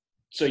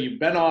 So you've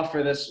been off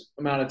for this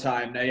amount of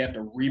time. Now you have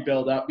to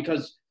rebuild up,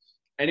 because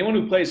anyone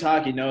who plays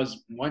hockey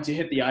knows once you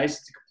hit the ice,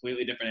 it's a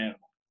completely different animal.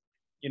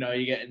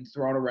 You're getting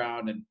thrown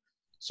around. And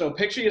so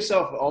picture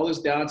yourself with all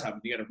this downtime.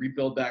 You got to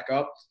rebuild back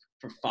up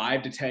for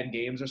 5 to 10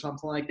 games or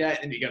something like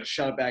that, and you got to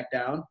shut it back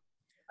down.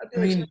 I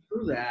mean,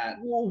 do that.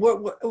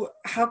 Well,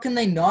 how can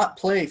they not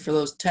play for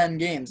those 10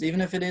 games,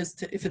 even if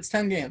it's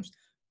 10 games?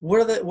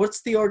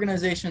 What's the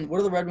organization? What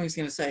are the Red Wings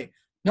going to say?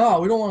 No,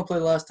 we don't want to play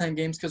the last 10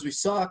 games because we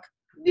suck.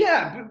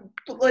 Yeah,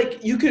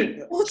 but you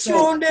could. Well, it's your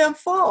own damn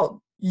fault.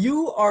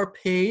 You are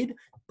paid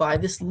by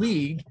this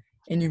league,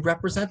 and you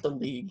represent the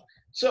league.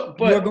 So,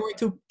 you're going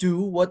to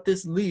do what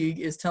this league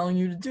is telling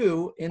you to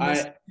do in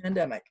this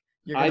pandemic.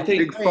 I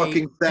think big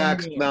fucking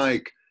facts,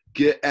 Mike.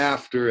 Get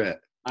after it.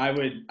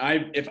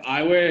 If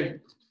I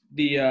were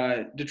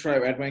the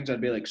Detroit Red Wings,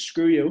 I'd be like,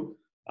 screw you.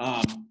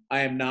 I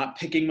am not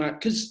picking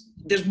because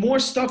there's more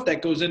stuff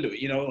that goes into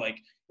it.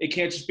 It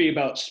can't just be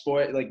about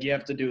sport. You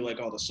have to do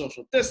all the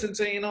social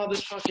distancing and all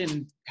this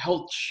fucking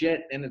health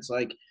shit. And it's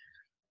there's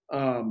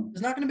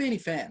not going to be any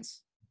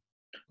fans.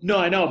 No,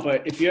 I know.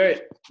 But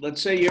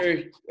let's say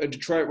you're a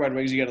Detroit Red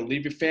Wings, you got to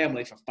leave your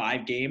family for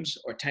 5 games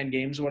or 10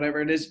 games,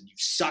 whatever it is. And you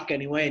suck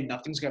anyway, and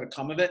nothing's going to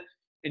come of it.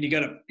 And you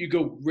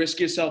go risk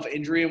yourself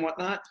injury and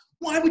whatnot.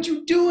 Why would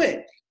you do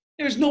it?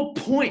 There's no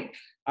point.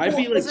 As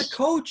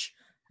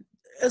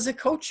a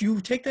coach,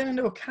 you take that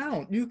into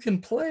account. You can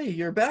play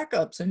your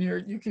backups and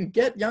you can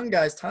get young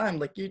guys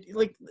time.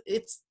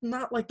 It's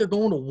not like they're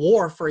going to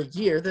war for a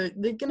year. They're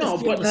going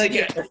to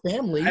see their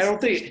family. I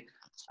don't think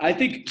I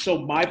think so.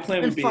 My plan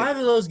And would be 5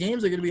 of those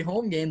games are going to be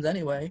home games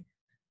anyway.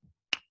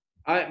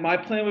 my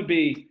plan would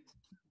be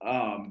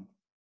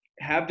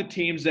have the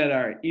teams that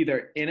are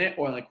either in it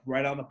or like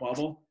right on the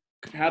bubble,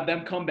 have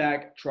them come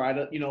back, try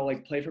to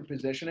like play for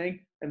positioning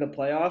in the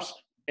playoffs,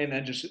 and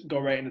then just go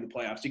right into the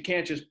playoffs. You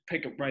can't just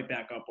pick it right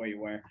back up where you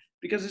were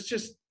because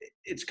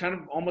it's kind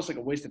of almost like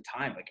a waste of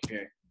time. Like if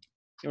you're,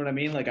 you know what I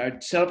mean? Like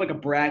I'd set up like a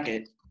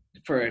bracket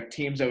for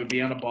teams that would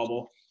be on a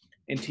bubble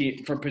and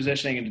for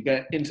positioning and to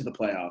get into the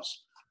playoffs.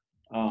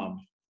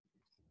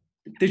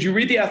 Did you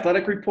read the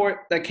athletic report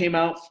that came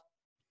out?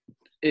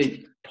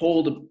 It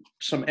polled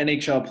some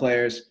NHL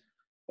players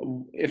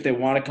if they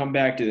want to come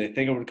back, do they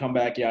think it would come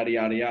back, yada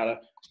yada yada,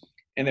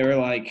 and they were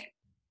like,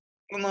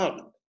 I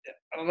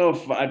don't know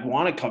if I'd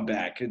want to come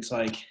back. It's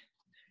like,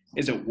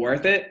 is it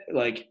worth it?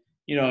 Like,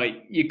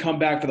 you come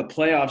back for the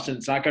playoffs and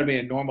it's not going to be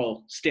a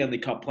normal Stanley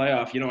Cup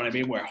playoff. You know what I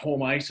mean? Where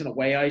home ice and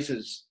away ice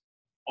is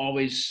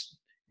always,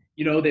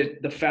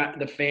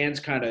 the fans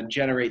kind of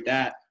generate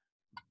that.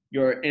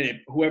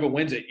 Whoever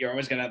wins it, you're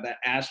always going to have that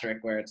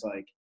asterisk where it's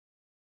like,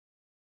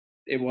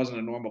 it wasn't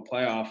a normal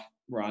playoff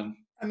run.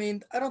 I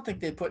mean, I don't think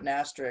they put an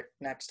asterisk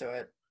next to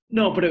it.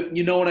 No, but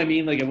you know what I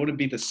mean? Like, it wouldn't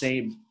be the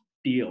same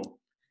deal.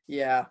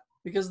 Yeah,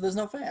 because there's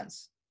no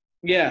fans.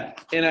 Yeah,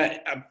 and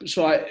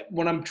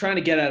what I'm trying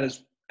to get at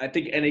is I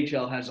think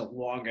NHL has a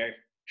longer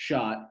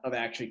shot of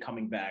actually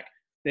coming back.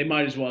 They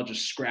might as well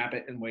just scrap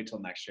it and wait till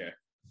next year.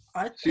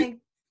 I think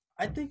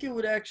it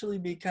would actually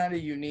be kind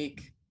of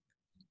unique.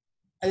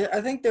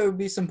 I think there would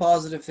be some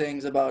positive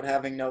things about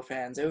having no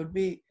fans. It would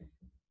be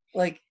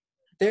like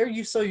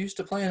they're so used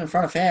to playing in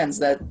front of fans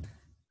that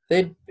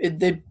it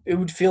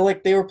would feel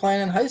like they were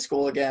playing in high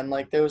school again.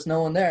 Like there was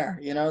no one there.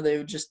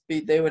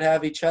 They would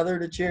have each other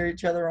to cheer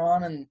each other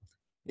on, and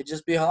it'd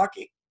just be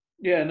hockey.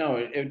 Yeah, no,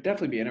 it would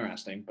definitely be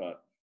interesting,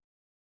 but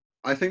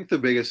I think the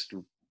biggest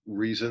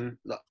reason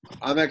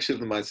I'm actually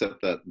of the mindset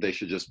that they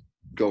should just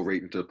go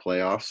right into the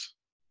playoffs.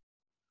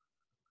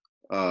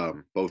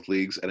 Both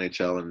leagues,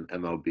 NHL and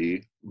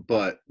MLB,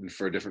 but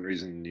for a different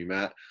reason than you,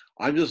 Matt.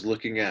 I'm just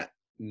looking at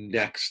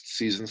next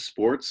season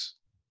sports,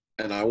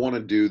 and I want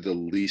to do the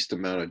least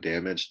amount of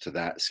damage to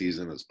that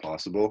season as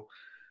possible.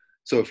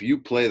 So if you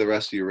play the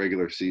rest of your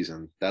regular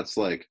season, that's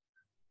like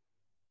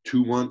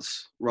 2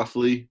 months,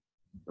 roughly,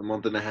 a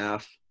month and a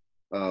half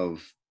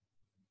of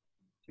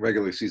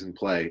regular season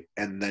play,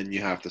 and then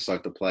you have to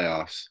start the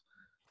playoffs.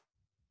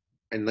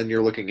 And then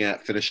you're looking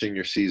at finishing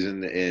your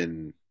season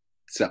in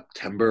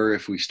September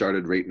if we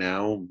started right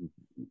now,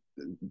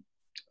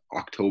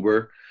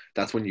 October.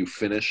 That's when you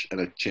finish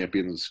and a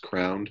champion's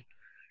crowned.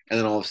 And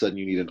then all of a sudden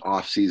you need an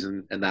off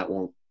season, and that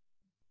won't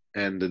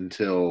end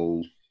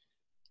until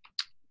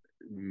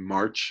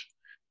March.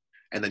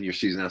 And then your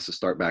season has to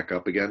start back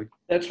up again.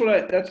 That's what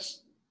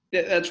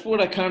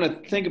I kind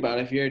of think about.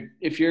 If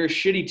you're a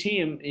shitty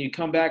team and you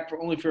come back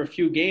only for a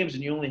few games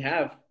and you only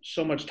have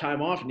so much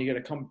time off and you got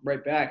to come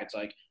right back, it's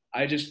like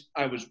I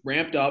was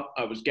ramped up,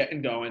 I was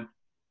getting going,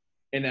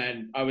 and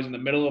then I was in the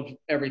middle of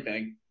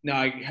everything.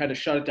 Now I had to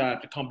shut it down. I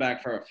have to come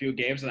back for a few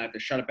games, and I have to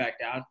shut it back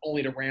down,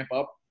 only to ramp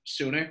up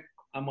sooner.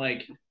 I'm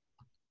like,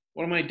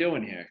 what am I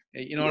doing here?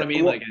 You know what I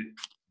mean? Well,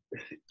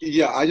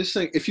 yeah, I just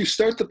think if you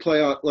start the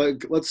playoff,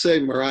 like let's say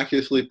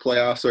miraculously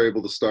playoffs are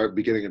able to start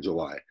beginning of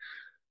July.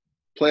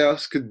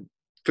 Playoffs could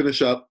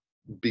finish up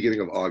beginning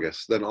of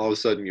August. Then all of a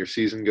sudden your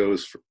season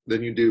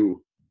then you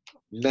do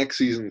next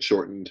season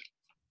shortened.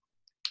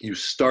 You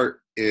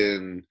start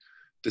in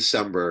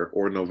December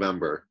or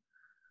November,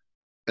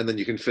 and then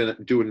you can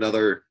do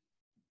another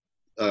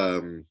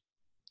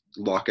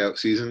lockout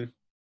season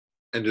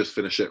and just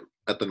finish it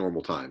at the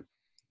normal time.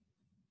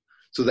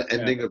 So the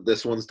ending of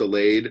this one's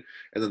delayed,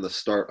 and then the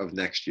start of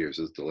next year's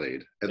is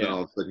delayed, and then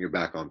all of a sudden you're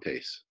back on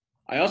pace.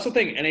 I also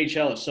think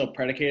NHL is so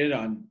predicated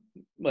on,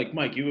 like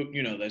Mike,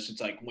 you know this.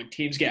 It's like when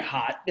teams get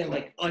hot, they're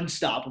like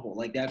unstoppable.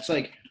 Like that's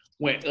like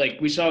when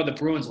we saw the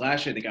Bruins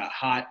last year, they got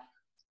hot.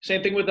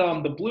 Same thing with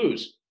the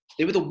Blues.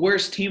 They were the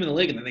worst team in the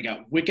league, and then they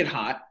got wicked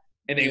hot,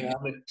 and they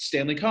won the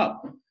Stanley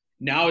Cup.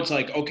 Now it's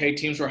like, okay,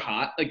 teams were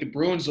hot. Like the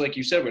Bruins, like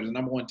you said, were the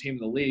number one team in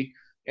the league,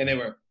 and they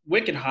were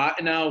wicked hot,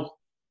 and now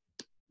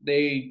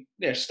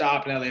they're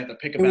stopped. Now they have to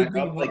pick it back up.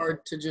 It would be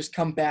hard to just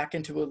come back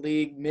into a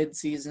league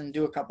mid-season,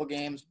 do a couple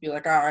games, be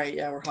like, all right,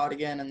 yeah, we're hot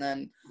again, and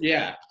then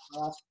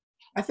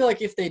I feel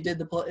like if they do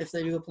the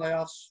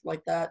playoffs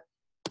like that,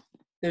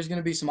 there's going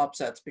to be some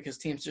upsets because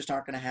teams just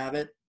aren't going to have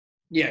it.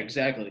 Yeah,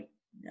 exactly.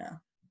 Yeah.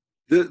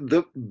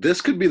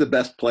 This could be the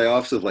best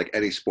playoffs of like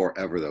any sport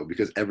ever, though,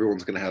 because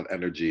everyone's going to have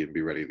energy and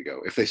be ready to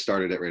go if they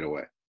started it right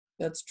away.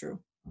 That's true.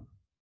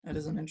 That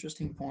is an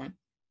interesting point.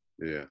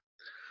 Yeah.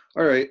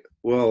 All right.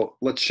 Well,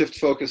 let's shift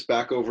focus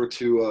back over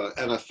to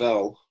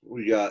NFL.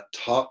 We got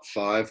top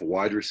 5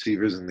 wide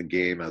receivers in the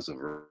game as of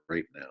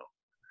right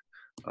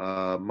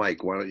now.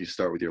 Mike, why don't you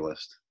start with your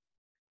list?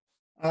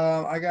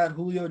 I got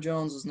Julio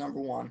Jones as number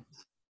 1.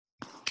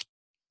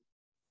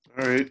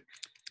 All right.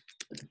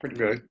 That's pretty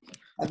good.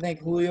 I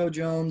think Julio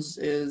Jones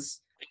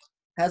is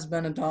has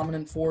been a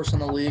dominant force in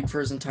the league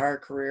for his entire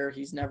career.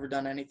 He's never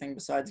done anything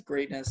besides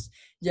greatness.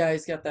 Yeah,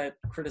 he's got that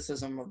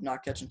criticism of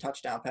not catching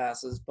touchdown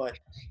passes, but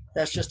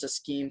that's just a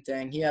scheme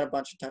thing. He had a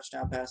bunch of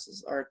touchdown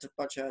passes or a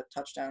bunch of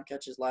touchdown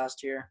catches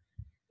last year.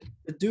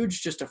 The dude's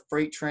just a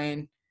freight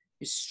train.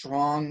 He's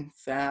strong,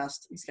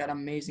 fast. He's got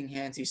amazing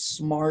hands. He's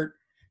smart.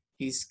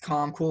 He's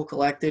calm, cool,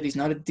 collected. He's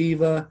not a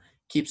diva.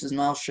 Keeps his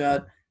mouth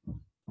shut.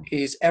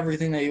 He's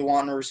everything that you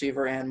want in a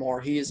receiver and more.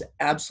 He is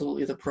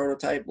absolutely the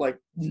prototype, like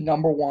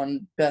number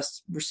one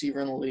best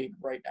receiver in the league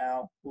right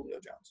now, Julio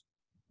Jones.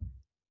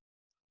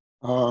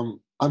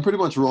 I'm pretty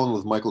much rolling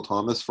with Michael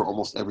Thomas for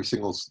almost every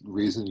single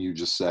reason you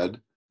just said.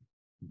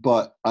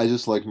 But I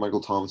just like Michael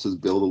Thomas's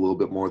build a little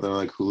bit more than I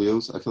like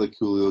Julio's. I feel like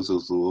Julio's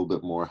is a little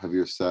bit more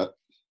heavier set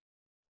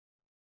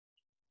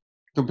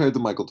compared to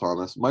Michael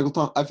Thomas.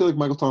 I feel like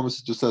Michael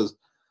Thomas just has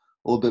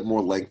a little bit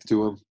more length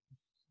to him.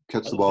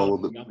 Catch the ball a little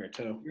bit. Younger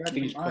too. You're I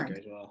think he's out of your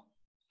quicker mind. as well.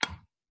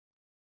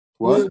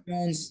 What? Julio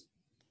Jones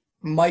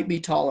might be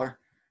taller,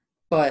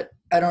 but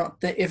I don't.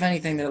 If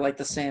anything, they're like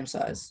the same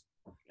size.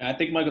 I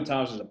think Michael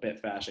Thomas is a bit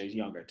faster. He's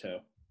younger too.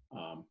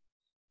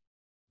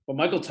 But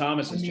Michael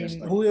Thomas I is mean, just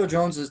like, Julio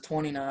Jones is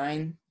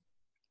 29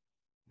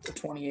 to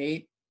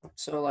 28,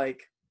 so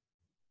like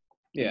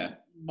yeah.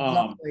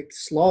 not like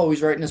slow.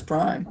 He's right in his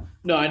prime.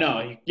 No, I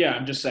know. Yeah,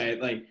 I'm just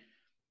saying, like,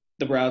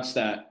 the routes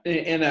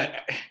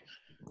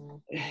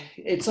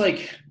it's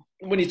like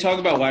when you talk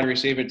about wide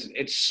receiver,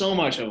 it's so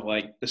much of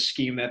like the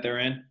scheme that they're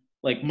in.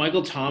 Like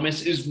Michael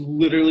Thomas is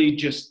literally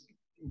just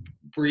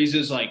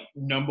Breeze's like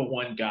number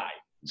one guy.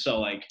 So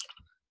like,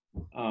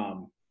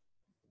 I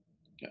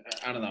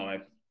don't know.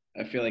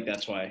 I feel like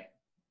that's why.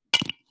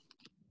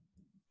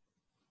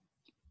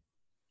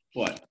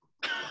 What?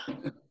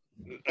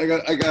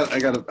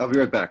 I'll be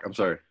right back. I'm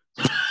sorry.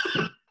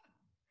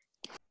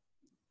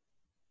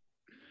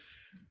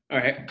 All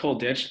right,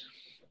 cold ditch.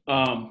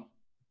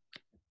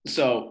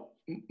 So,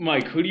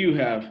 Mike, who do you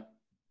have?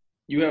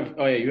 You have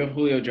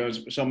Julio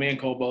Jones. So me and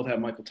Cole both have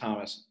Michael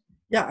Thomas.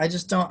 Yeah, I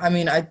just don't. I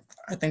mean, I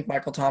think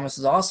Michael Thomas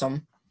is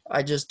awesome.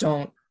 I just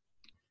don't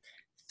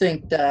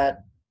think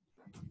that.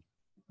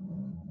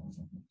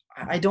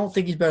 I don't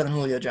think he's better than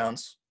Julio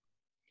Jones.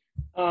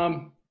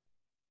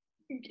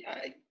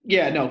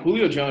 Yeah, no,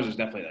 Julio Jones is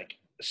definitely like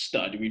a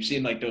stud. We've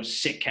seen like those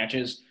sick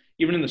catches.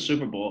 Even in the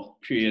Super Bowl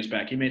a few years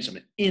back, he made some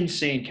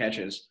insane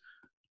catches.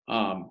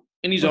 And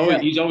he's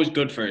always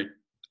good for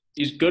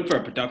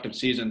a productive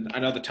season. I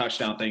know the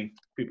touchdown thing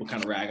people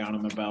kind of rag on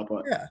him about,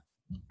 but Yeah,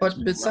 but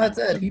besides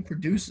that, he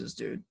produces,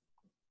 dude.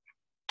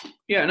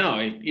 yeah, no,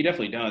 he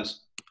definitely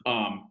does.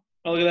 Oh,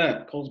 look at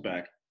that, Cole's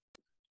back.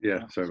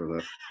 Yeah, sorry about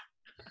that.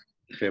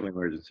 Family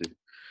emergency.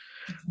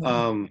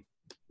 So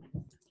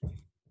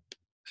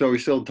are we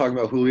still talking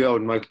about Julio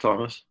and Michael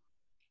Thomas?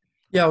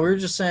 Yeah, we were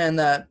just saying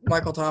that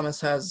Michael Thomas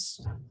has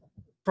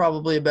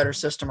probably a better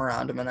system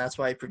around him, and that's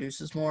why he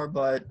produces more,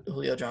 but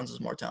Julio Jones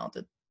is more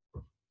talented.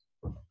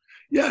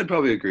 Yeah, I'd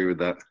probably agree with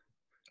that.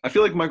 I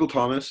feel like Michael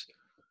Thomas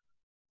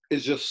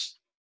is just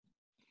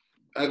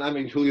 – and I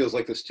mean, Julio's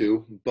like this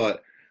too,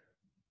 but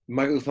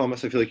Michael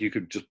Thomas I feel like you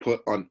could just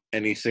put on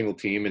any single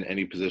team in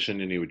any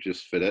position and he would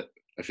just fit it.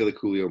 I feel like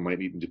Julio might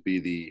need to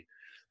be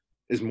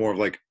is more of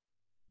like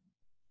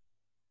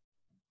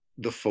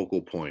the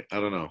focal point. I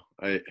don't know.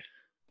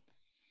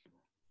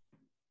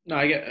 No,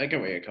 I get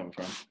where you're coming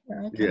from.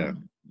 Yeah.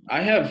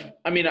 I have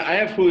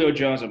Julio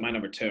Jones at my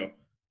number 2.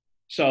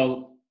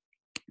 So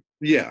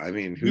Yeah, I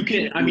mean,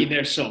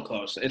 they're so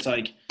close. It's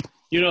like,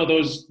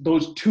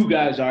 those two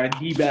guys are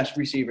the best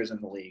receivers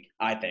in the league,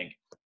 I think.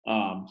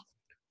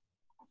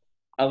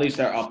 At least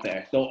they're up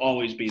there. They'll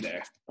always be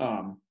there.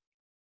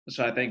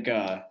 So I think,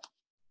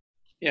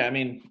 yeah, I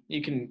mean,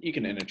 you can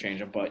interchange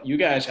them, but you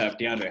guys have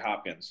DeAndre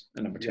Hopkins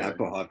at number 2. Yeah, I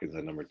put Hopkins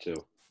at number 2.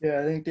 Yeah,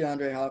 I think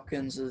DeAndre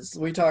Hopkins is –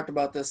 we talked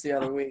about this the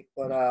other week,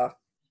 but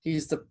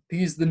he's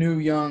the new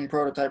young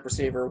prototype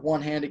receiver.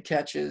 One-handed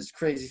catches,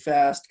 crazy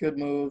fast, good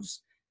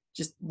moves,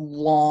 just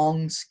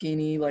long,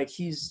 skinny. Like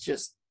he's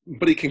just –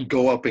 But he can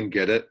go up and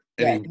get it,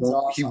 and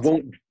yeah,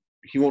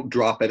 he won't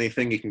drop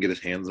anything he can get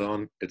his hands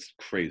on. It's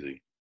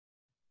crazy.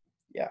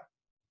 Yeah,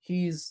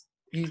 he's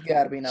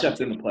got to be number 2.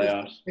 Except in the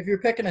playoffs. If you're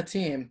picking a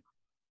team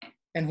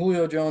and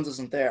Julio Jones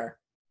isn't there,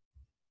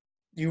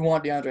 you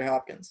want DeAndre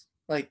Hopkins.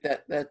 Like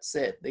that's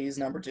it. He's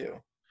number 2.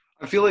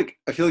 I feel like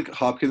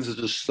Hopkins is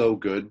just so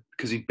good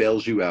because he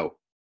bails you out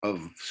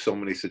of so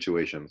many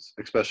situations,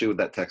 especially with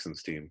that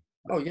Texans team.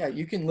 Oh yeah,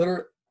 you can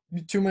literally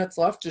 2 minutes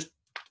left, just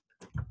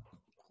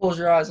close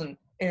your eyes and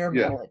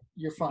airball it.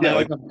 You're fine. Yeah,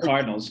 like the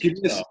Cardinals.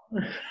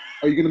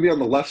 Are you going to be on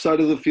the left side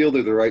of the field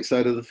or the right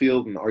side of the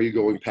field? And are you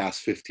going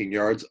past 15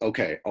 yards?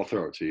 Okay, I'll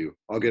throw it to you.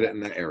 I'll get it in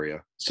that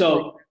area.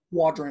 So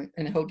quadrant,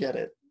 and he'll get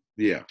it.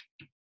 Yeah.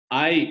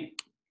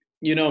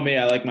 You know me,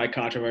 I like my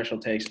controversial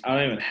takes. I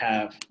don't even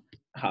have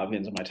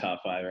Hopkins in my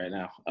top 5 right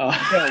now.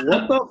 Yeah,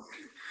 what the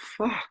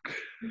fuck?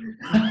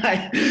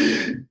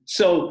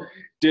 So,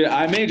 dude,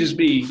 I may just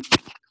be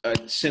a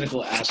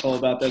cynical asshole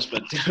about this,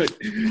 but dude,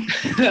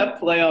 that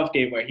playoff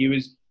game where he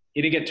was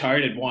He didn't get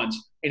targeted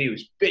once, and he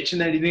was bitching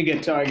that he didn't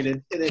get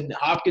targeted. And then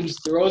Hopkins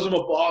throws him a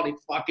ball, and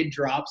he fucking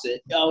drops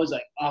it. I was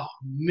like, oh,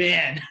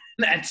 man,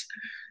 that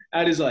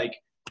is like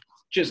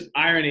just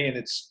irony in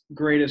its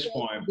greatest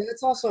form.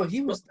 That's also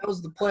that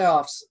was the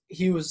playoffs.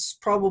 He was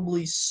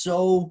probably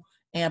so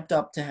amped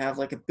up to have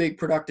like a big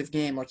productive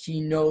game. Like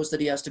he knows that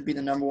he has to be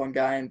the number one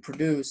guy and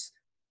produce.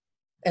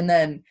 And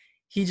then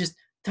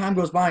time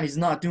goes by and he's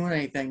not doing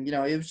anything. You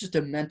know, it was just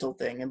a mental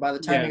thing. And by the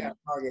time he got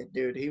a target,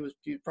 dude, he was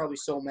probably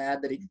so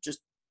mad that his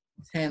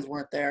hands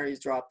weren't there. He's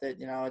dropped it.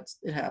 You know,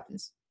 it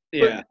happens.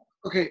 Yeah.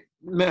 But, okay,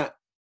 Matt,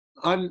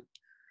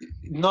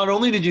 not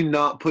only did you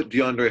not put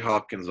DeAndre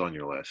Hopkins on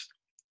your list,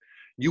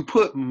 you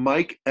put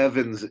Mike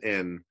Evans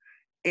in,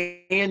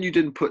 and you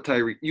didn't put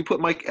Tyreek. You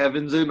put Mike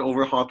Evans in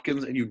over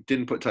Hopkins, and you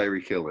didn't put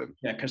Tyreek Hill in.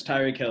 Yeah, because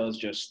Tyreek Hill is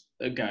just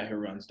a guy who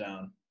runs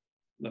down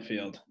the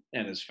field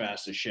and is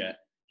fast as shit.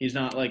 He's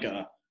not like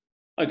a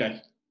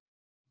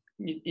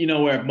you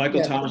know, where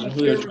Michael Thomas and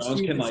Julio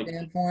Jones can like.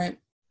 Standpoint,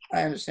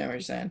 I understand what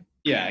you're saying.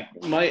 Yeah,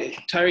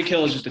 Tyreek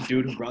Hill is just a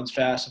dude who runs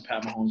fast, and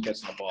Pat Mahomes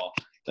gets in the ball.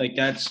 Like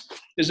there's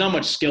not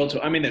much skill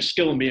to. I mean, there's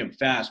skill in being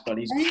fast, but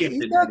he's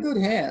gifted. He's got good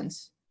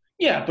hands.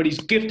 Yeah, but he's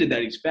gifted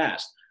that he's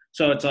fast.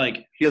 So it's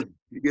like he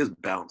has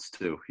bounce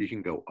too. He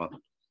can go up.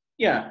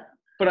 Yeah,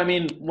 but I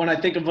mean, when I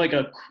think of like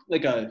a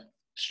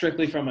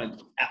strictly from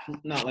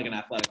not like an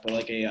athletic, but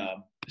like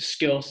a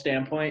skill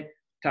standpoint,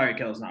 Tyreek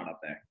Hill is not up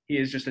there. He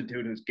is just a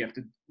dude who's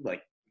gifted,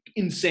 like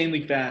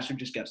insanely fast, who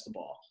just gets the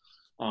ball.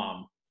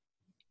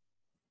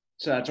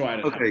 So that's why I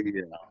didn't. Okay,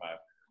 yeah.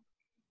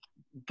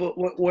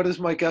 But what is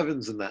Mike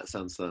Evans in that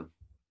sense then?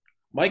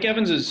 Mike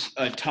Evans is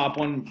a top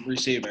one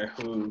receiver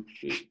who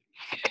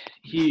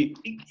he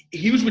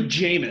was with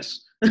Jameis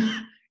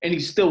and he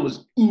still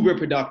was uber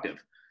productive.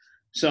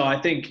 So I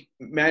think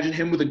imagine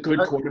him with a good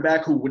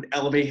quarterback who would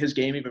elevate his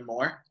game even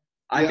more.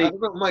 I think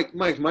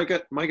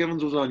Mike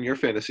Evans was on your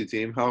fantasy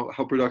team.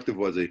 How productive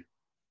was he?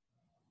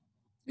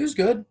 He was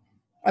good.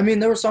 I mean,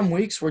 there were some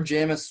weeks where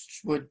Jameis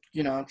would,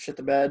 you know, shit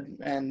the bed,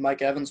 and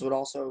Mike Evans would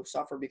also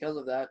suffer because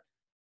of that.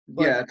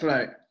 But yeah, that's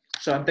right.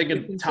 So I'm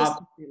thinking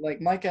top.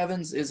 Like Mike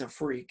Evans is a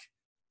freak.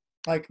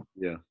 Like,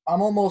 yeah,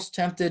 I'm almost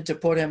tempted to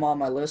put him on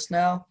my list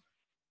now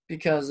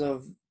because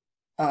of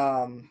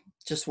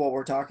just what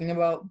we're talking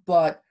about.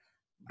 But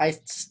I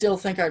still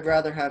think I'd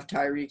rather have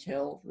Tyreek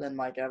Hill than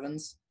Mike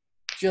Evans,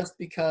 just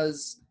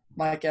because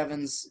Mike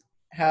Evans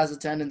has a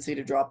tendency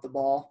to drop the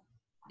ball.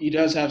 He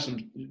does have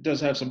some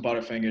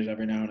butterfingers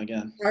every now and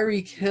again.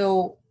 Tyreek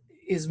Hill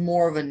is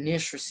more of a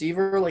niche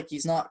receiver. Like,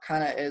 he's not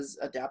kind of as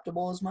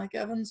adaptable as Mike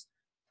Evans.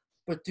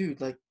 But, dude,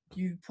 like,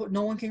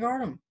 no one can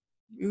guard him.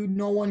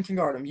 No one can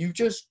guard him. You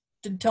just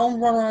tell him to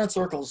run around in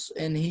circles,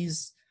 and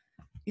he's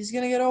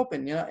going to get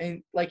open, you know?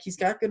 And, like, he's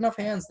got good enough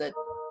hands that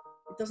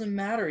it doesn't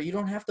matter. You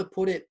don't have to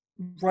put it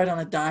right on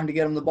a dime to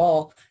get him the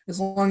ball. As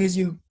long as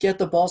you get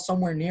the ball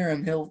somewhere near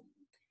him,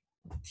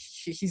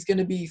 he's going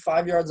to be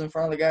 5 yards in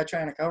front of the guy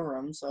trying to cover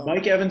him. So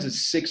Mike Evans is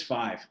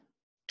 6'5",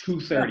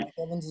 230. Mike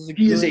Evans is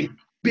a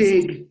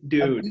big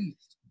dude.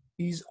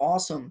 He's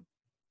awesome.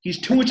 He's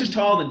 2 inches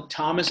taller than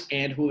Thomas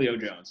and Julio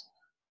Jones.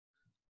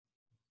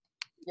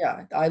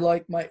 Yeah, I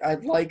like Mike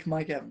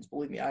Evans.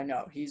 Believe me, I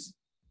know he's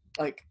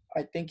like.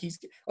 I think he's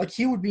like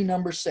he would be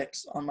number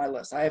 6 on my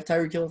list. I have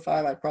Tyreek Hill at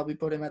 5. I'd probably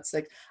put him at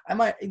 6.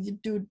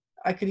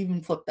 I could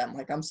even flip them.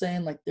 Like I'm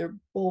saying, like they're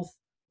both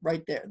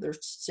right there. They're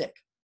sick.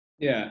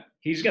 Yeah,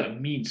 he's got a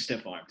mean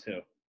stiff arm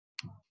too.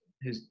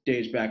 His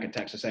days back at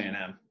Texas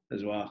A&M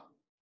as well.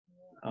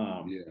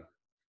 Yeah.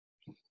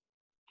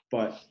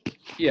 But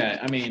yeah,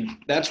 I mean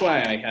that's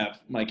why I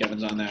have Mike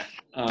Evans on there.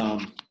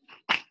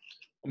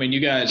 I mean,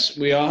 you guys,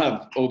 we all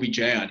have OBJ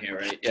on here,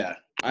 right? Yeah,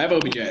 I have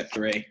OBJ at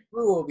 3.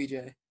 Ooh, OBJ.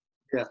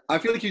 Yeah, I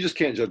feel like you just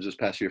can't judge this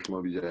past year from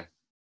OBJ.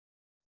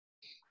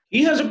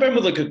 He hasn't been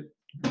with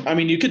I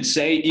mean, you could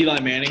say Eli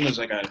Manning was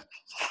like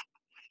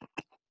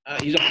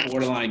he's a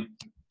borderline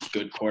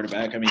good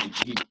quarterback. I mean,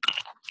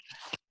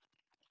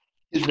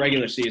 his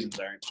regular seasons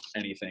aren't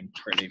anything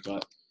pretty,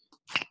 but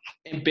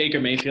in Baker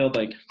Mayfield,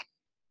 like,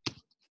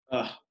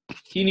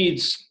 he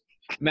needs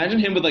 – imagine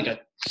him with like a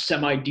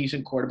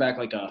semi-decent quarterback,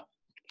 like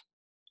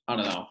I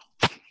don't know.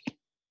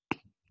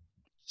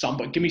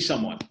 Give me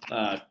someone.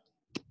 I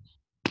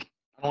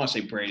don't want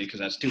to say Brady because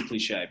that's too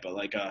cliche, but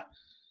like I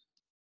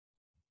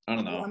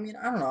don't know. Well, I mean,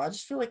 I don't know. I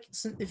just feel like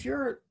if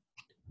you're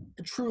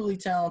a truly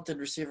talented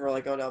receiver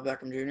like Odell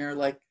Beckham Jr.,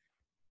 like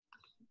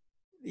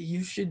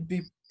you should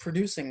be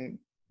producing.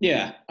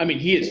 Yeah, I mean,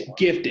 he is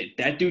gifted.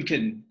 That dude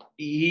can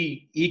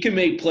he can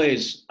make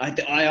plays.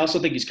 I also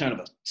think he's kind of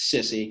a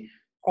sissy.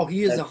 Oh,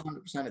 he is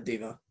 100% a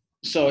diva.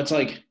 So it's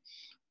like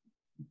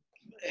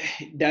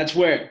that's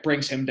where it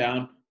brings him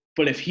down.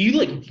 But if he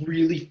like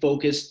really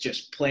focused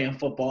just playing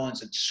football and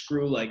said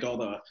screw like all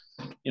the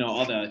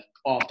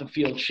off the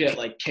field shit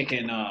like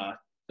kicking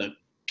the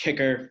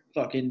kicker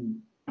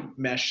fucking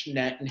mesh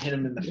net and hit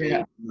him in the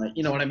face, like,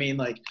 you know what I mean?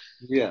 Like,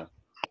 yeah,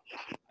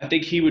 I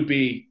think he would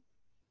be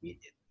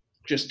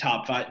just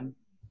top 5.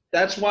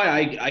 That's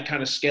why I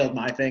kind of scaled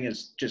my thing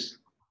as just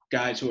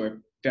guys who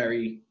are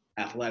very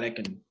athletic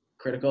and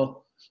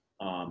critical.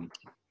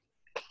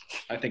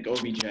 I think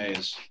OBJ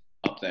is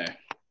up there.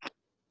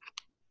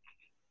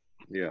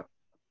 Yeah.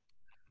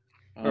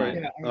 All right.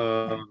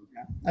 Yeah,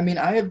 I mean,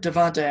 I have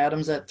Devonta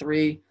Adams at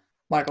 3,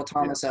 Michael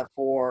Thomas at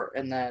 4,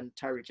 and then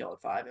Tyreek Hill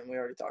at 5. And we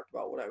already talked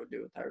about what I would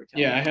do with Tyreek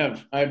Hill. Yeah,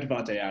 I have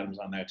Devontae Adams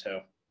on there too.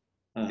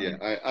 Yeah,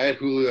 I had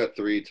Hulu at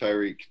 3,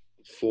 Tyreek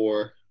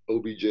 4,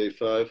 OBJ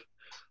 5.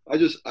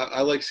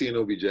 I like seeing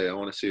OBJ. I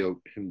want to see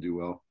him do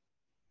well.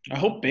 I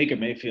hope Baker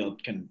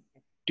Mayfield can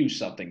do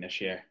something this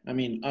year. I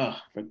mean,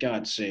 for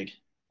God's sake.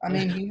 I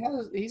mean,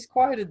 he's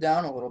quieted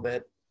down a little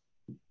bit.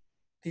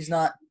 He's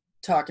not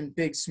talking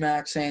big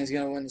smack saying he's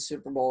going to win the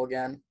Super Bowl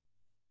again.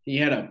 He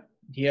had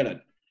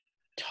a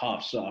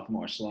tough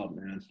sophomore slump,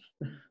 man.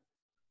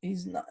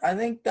 He's not. I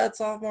think that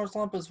sophomore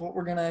slump is what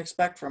we're going to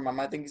expect from him.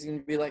 I think he's going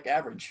to be like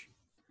average.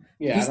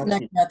 Yeah, he's the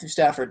next Matthew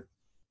Stafford.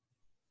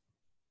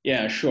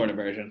 Yeah, a shorter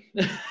version.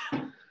 You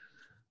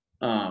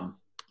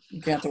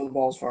can't throw the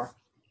balls far.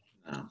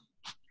 No.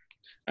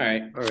 All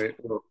right.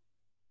 Well,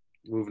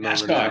 moving on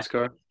to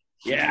NASCAR.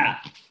 Yeah.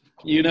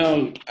 You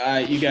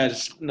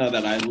guys know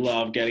that I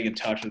love getting in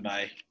touch with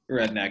my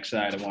redneck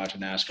side and watching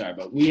NASCAR,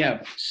 but we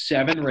have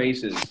 7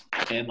 races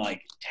in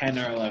like 10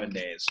 or 11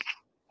 days.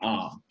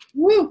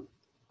 Woo!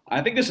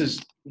 I think this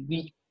is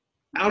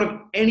out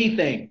of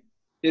anything,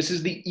 this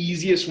is the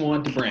easiest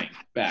one to bring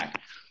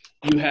back.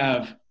 You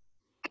have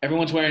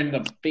everyone's wearing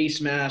the face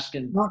mask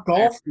and not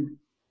golf.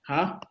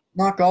 Huh?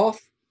 Not golf.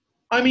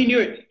 I mean,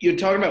 you're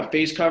talking about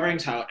face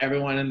coverings. How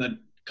everyone in the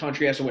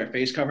country has to wear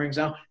face coverings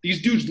now.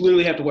 These dudes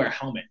literally have to wear a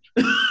helmet.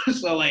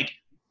 So like,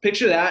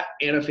 picture that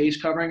and a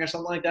face covering or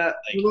something like that.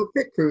 Like, little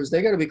pit crews,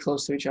 they got to be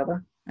close to each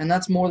other, and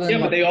that's more than. Yeah,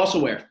 but they also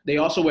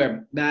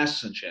wear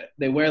masks and shit.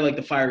 They wear like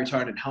the fire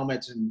retardant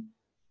helmets and.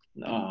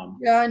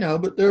 Yeah, I know,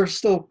 but they're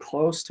still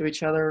close to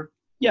each other.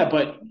 Yeah,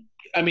 but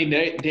I mean,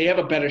 they have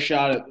a better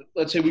shot at.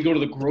 Let's say we go to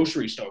the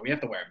grocery store, we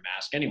have to wear a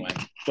mask anyway.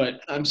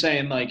 But I'm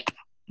saying like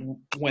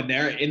when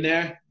they're in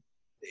there,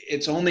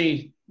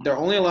 they're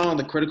only allowing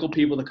the critical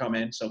people to come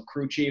in. So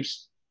crew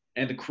chiefs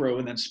and the crew,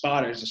 and then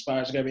spotters. The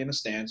spotters are gonna be in the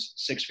stands,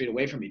 6 feet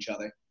away from each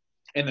other,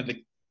 and then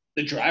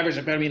the drivers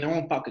are gonna be in their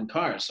own fucking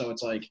cars. So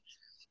it's like,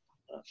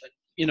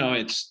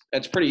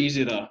 it's pretty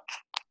easy to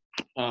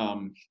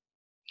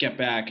get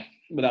back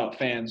without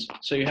fans.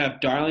 So you have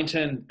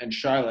Darlington and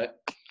Charlotte.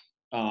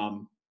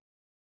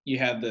 You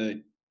have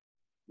you're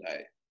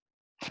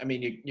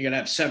going to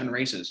have 7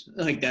 races.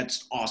 Like,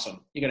 that's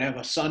awesome. You're going to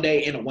have a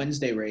Sunday and a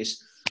Wednesday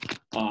race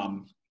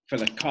for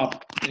the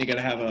Cup. And you're going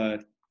to have a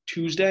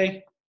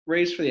Tuesday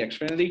race for the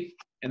Xfinity.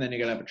 And then you're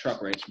going to have a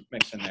truck race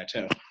mixed in there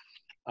too.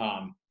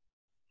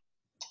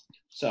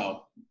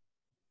 So,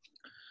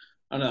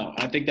 I don't know.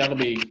 I think that'll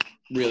be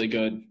really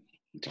good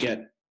to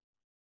get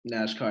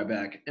NASCAR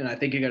back, and I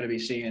think you're going to be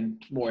seeing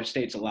more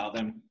states allow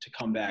them to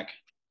come back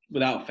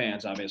without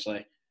fans,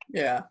 obviously.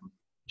 Yeah.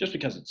 Just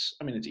because it's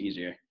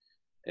easier,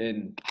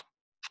 and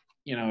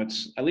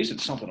it's at least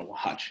it's something to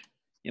watch.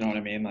 You know what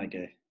I mean? Like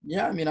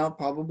yeah, I mean, I'll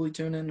probably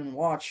tune in and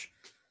watch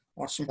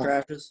some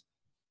crashes.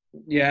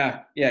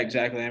 Yeah,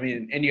 exactly. I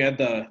mean, and you have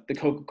the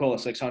Coca-Cola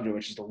 600,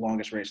 which is the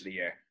longest race of the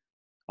year,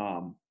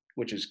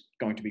 which is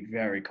going to be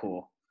very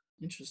cool.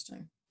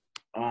 Interesting.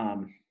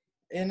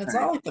 And it's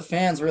not like the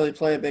fans really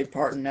play a big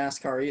part in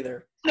NASCAR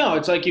either. No,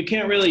 it's like you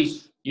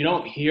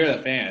don't hear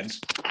the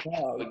fans.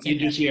 No, you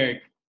just hear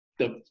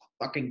the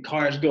fucking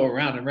cars go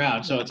around and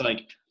around. So it's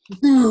like,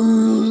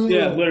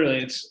 yeah, literally,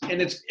 it's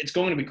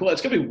going to be cool.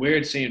 It's going to be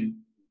weird seeing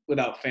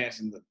without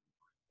fans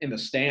in the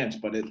stands,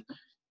 but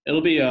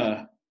it'll be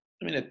it'll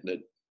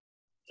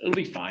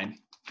be fine.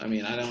 I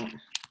mean, I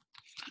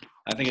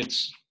think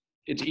it's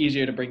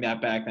easier to bring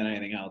that back than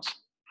anything else,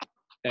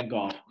 than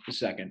golf the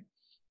second.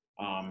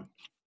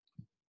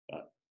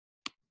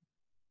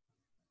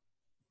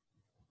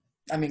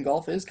 I mean,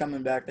 golf is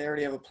coming back. They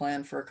already have a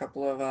plan for a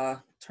couple of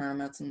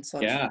tournaments and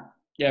such. Yeah.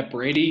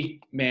 Brady,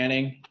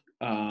 Manning,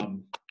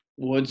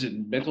 Woods,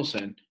 and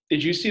Mickelson.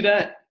 Did you see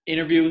that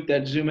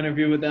Zoom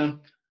interview with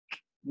them?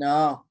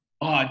 No.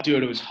 Oh,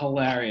 dude, it was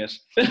hilarious.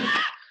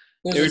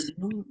 There's a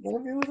Zoom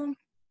interview with them?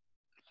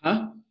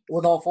 Huh?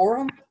 With all 4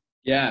 of them?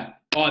 Yeah.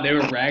 Oh, they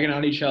were ragging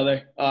on each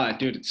other. Oh,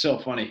 dude, it's so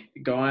funny.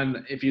 Go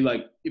on if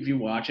you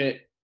watch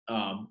it.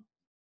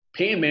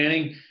 Peyton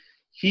Manning,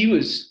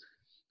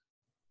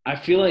 I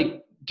feel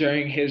like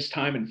during his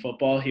time in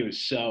football, he was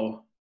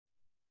so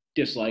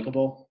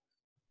dislikable.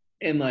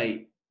 And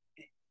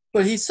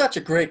but he's such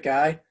a great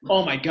guy.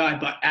 Oh my God.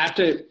 But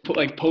after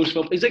post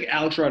football, he's like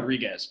Alex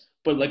Rodriguez,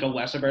 but like a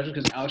lesser version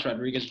because Alex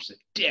Rodriguez was a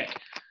dick.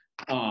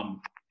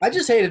 I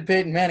just hated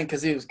Peyton Manning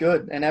because he was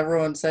good, and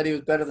everyone said he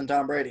was better than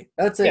Tom Brady.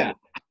 That's it.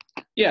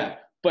 Yeah.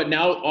 But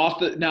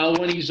now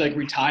when he's like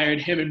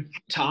retired, him and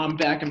Tom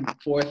back and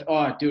forth.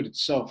 Oh, dude,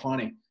 it's so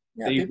funny.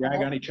 Yeah, they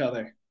rag on each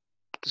other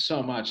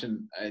so much,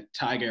 and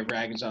Tiger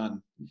rags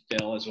on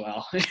Phil as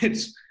well.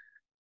 That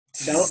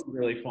was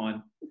really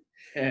fun.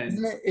 And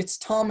it's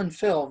Tom and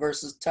Phil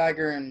versus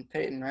Tiger and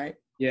Peyton, right?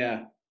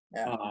 Yeah.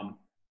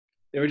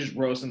 They were just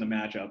roasting the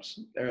matchups.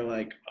 They were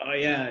like, "Oh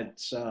yeah,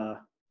 it's the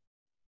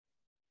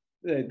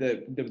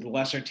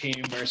lesser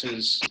team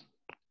versus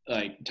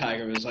like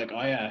Tiger was like,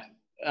 oh yeah,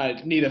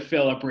 neither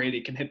Phil or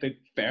Brady can hit the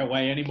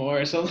fairway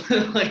anymore or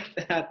something like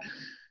that.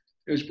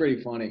 It was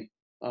pretty funny.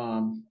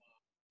 And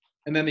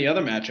then the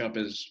other matchup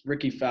is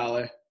Ricky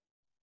Fowler,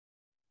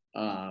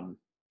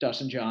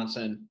 Dustin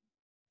Johnson.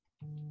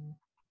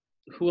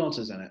 Who else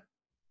is in it?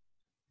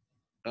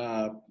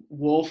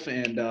 Wolf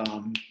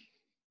and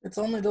It's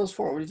only those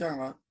four. What are you talking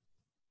about?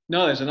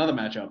 no, there's another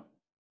matchup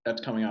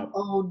that's coming up.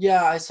 Oh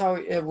yeah, I saw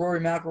Rory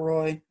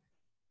McIlroy.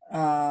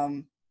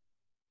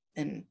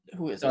 And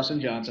who is it? Dustin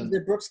Is Johnson.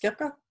 it Brooks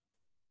Koepka?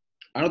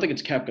 I don't think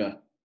it's Kepka.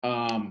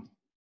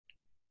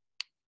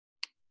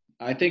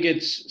 I think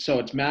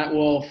it's Matt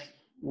Wolf,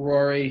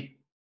 Rory,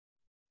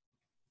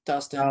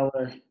 Dustin.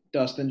 Fowler,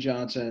 Dustin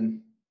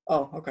Johnson.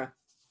 Oh, okay.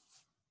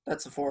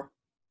 That's a four.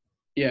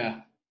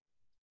 Yeah.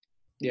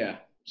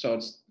 So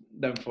it's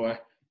them four,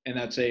 and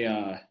that's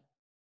I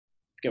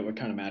forget what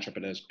kind of matchup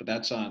it is, but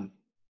that's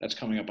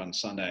coming up on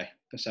Sunday,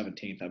 the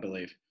 17th, I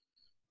believe.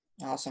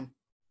 Awesome.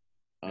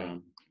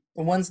 Um,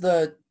 And when's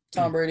the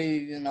Tom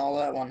Brady and all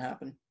that one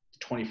happen?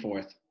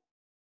 24th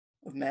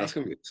of May. That's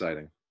gonna be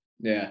exciting.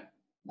 Yeah.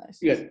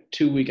 Nice. You got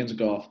 2 weekends of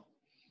golf.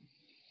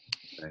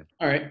 Okay.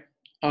 All right.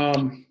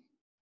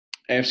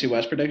 AFC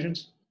West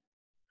predictions?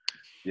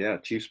 Yeah,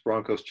 Chiefs,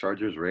 Broncos,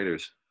 Chargers,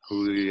 Raiders.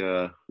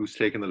 Who's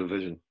taking the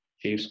division?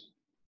 Chiefs.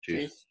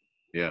 Chiefs.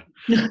 Yeah.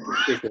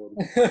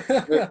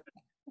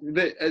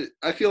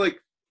 I feel like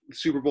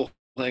Super Bowl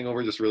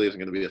hangover just really isn't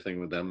going to be a thing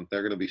with them.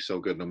 They're going to be so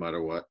good no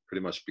matter what,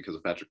 pretty much because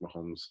of Patrick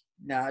Mahomes.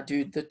 Nah,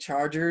 dude, the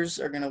Chargers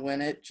are going to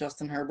win it.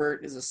 Justin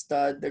Herbert is a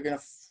stud. They're going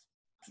to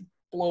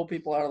blow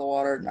people out of the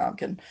water. No, I'm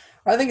kidding.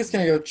 I think it's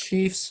going to go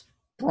Chiefs,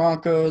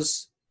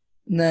 Broncos,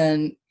 and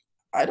then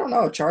I don't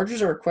know.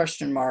 Chargers are a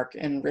question mark,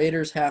 and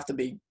Raiders have to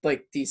be,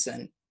 like,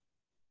 decent.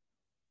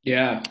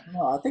 Yeah.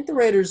 No, I think the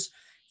Raiders –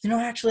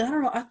 actually, I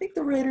don't know. I think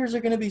the Raiders are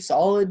going to be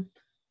solid.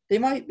 They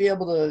might be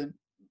able to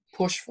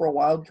push for a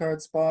wild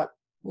card spot.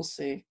 We'll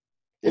see.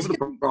 Over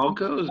the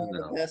Broncos?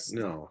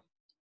 No.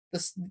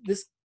 This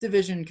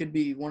division could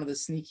be one of the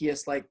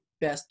sneakiest, like,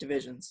 best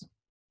divisions.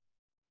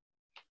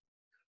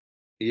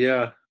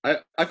 Yeah.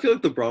 I feel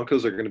like the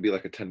Broncos are going to be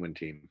like a 10-win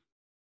team.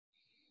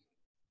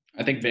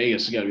 I think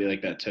Vegas has got to be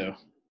like that too.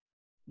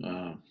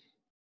 The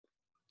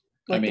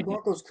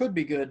Broncos could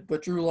be good,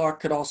 but Drew Lock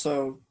could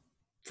also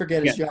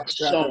forget his job.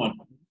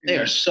 They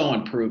are so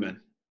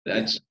unproven.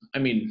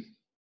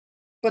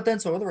 But then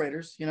so are the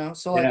Raiders,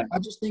 So, I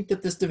just think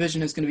that this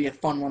division is going to be a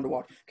fun one to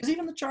watch. Because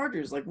even the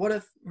Chargers, like, what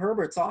if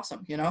Herbert's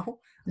awesome, That'd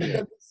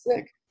be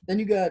sick. Then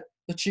you got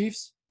the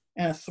Chiefs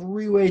and a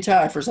 3-way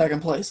tie for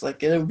second place.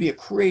 Like, it would be a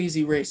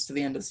crazy race to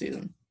the end of the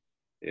season.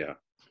 Yeah.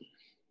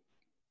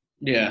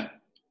 Yeah.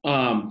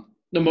 The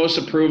most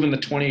approved in the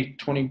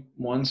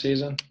 2021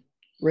 season?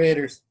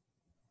 Raiders.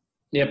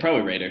 Yeah,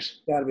 probably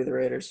Raiders. Got to be the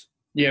Raiders.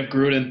 You have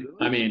Gruden.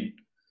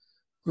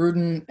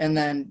 Gruden, and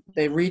then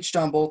they reached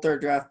on both their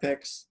draft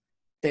picks.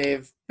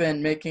 They've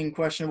been making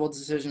questionable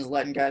decisions,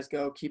 letting guys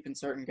go, keeping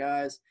certain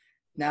guys.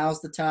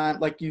 Now's the time.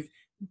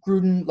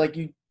 Gruden,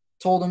 you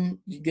told him,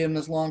 you gave him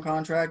this long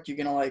contract. You're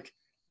going to,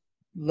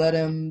 let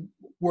him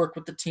work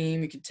with the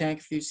team. You can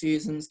tank a few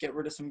seasons, get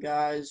rid of some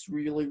guys,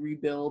 really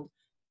rebuild.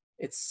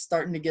 It's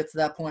starting to get to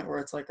that point where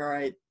it's like, all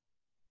right,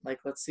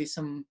 let's see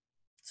some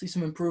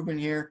improvement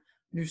here.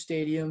 New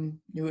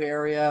stadium, new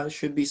area.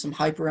 Should be some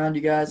hype around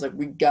you guys.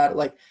 We got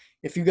it.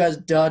 If you guys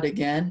dud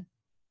again,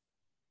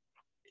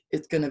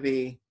 it's going to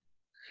be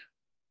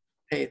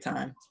pay up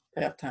time.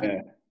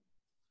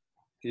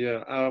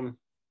 Yeah.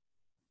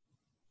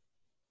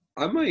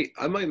 I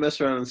might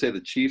mess around and say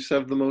the Chiefs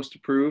have the most to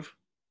prove.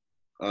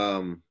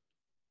 I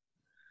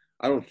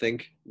don't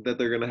think that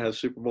they're going to have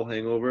Super Bowl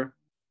hangover,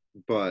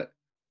 but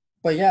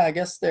yeah, I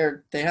guess they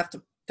have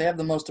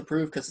the most to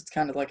prove because it's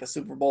kind of like a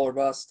Super Bowl or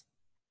bust.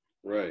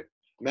 Right.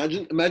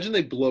 Imagine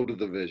they blow the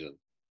division.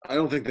 I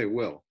don't think they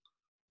will.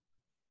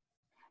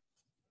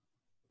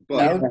 But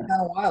that would be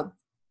kind of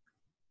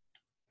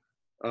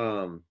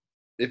wild.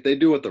 If they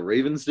do what the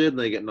Ravens did and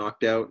they get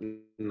knocked out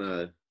in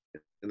the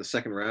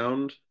second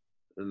round,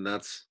 then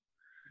that's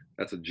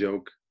a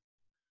joke.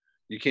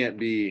 You can't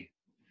be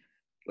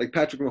 –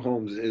 Patrick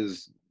Mahomes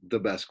is the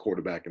best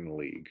quarterback in the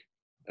league,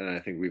 and I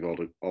think we've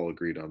all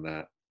agreed on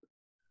that.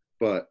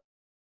 But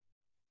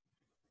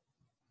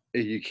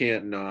you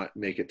can't not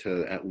make it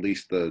to at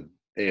least the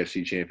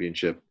AFC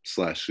Championship /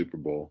 Super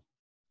Bowl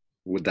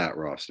with that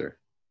roster.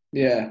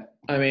 Yeah,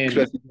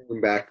 especially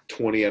bringing back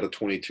 20 out of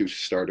 22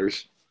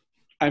 starters.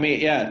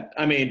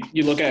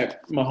 You look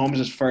at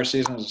Mahomes' first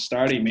season as a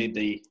starter. He made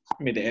the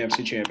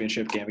AFC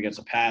Championship game against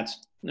the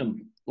Pats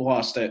and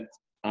lost it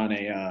on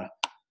a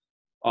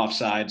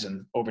offsides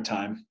and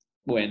overtime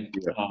win.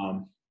 Yeah.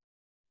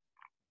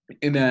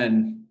 And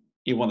then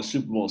he won the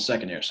Super Bowl the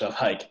second year. So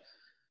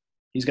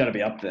he's got to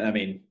be up there.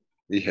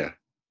 Yeah.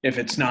 If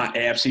it's not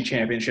AFC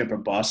Championship or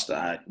bust,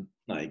 And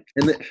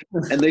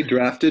they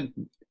drafted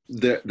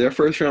their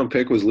first round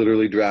pick was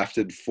literally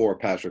drafted for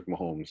Patrick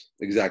Mahomes,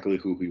 exactly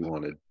who he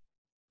wanted.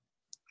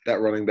 That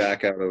running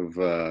back out of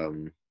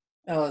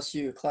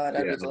LSU, Clyde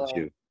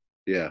Edwards-Helaire.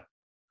 Yeah.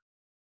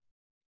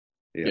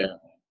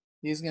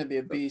 He's gonna be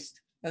a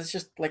beast. That's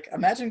just like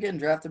imagine getting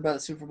drafted by the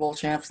Super Bowl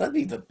champs. That'd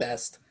be the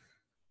best.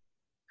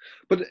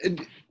 But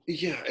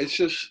yeah, it's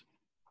just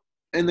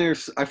and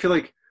I feel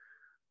like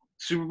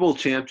Super Bowl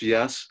champs,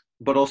 yes,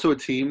 but also a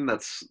team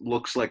that's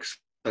looks like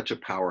such a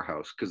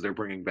powerhouse because they're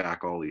bringing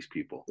back all these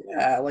people.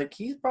 Yeah, like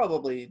he's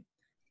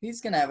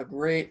gonna have a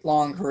great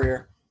long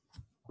career.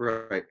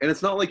 Right. And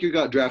it's not like you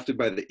got drafted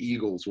by the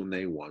Eagles when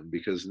they won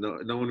because no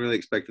one really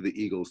expected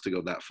the Eagles to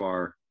go that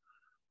far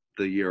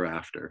the year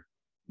after.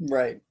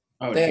 Right.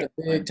 Oh, They had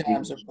a big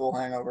time Super Bowl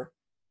hangover.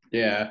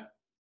 yeah.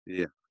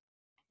 Yeah.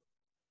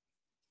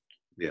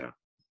 Yeah.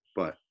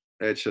 But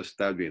it's just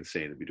that'd be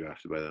insane to be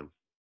drafted by them.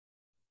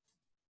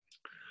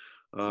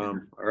 All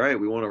right,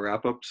 we want to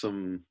wrap up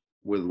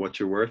with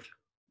what you're worth.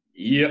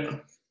 Yeah.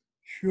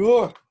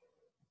 Sure.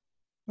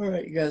 All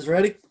right, you guys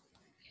ready?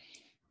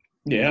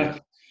 Yeah.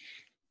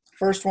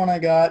 First one I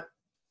got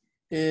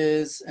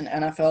is an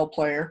NFL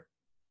player,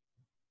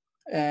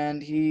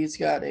 and he's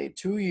got a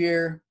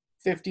 2-year,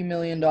 $50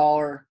 million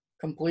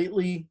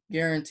completely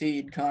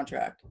guaranteed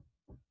contract.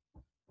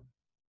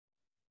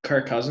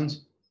 Kirk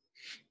Cousins.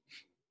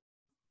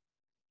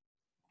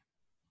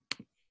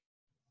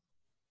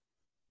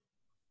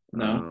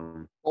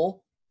 No.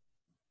 Cole?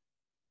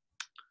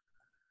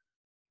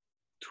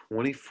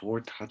 24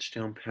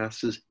 touchdown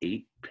passes,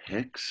 8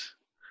 picks.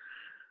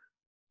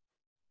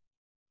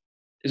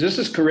 Is this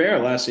his career or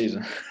last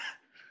season?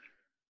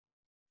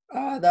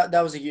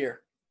 That was a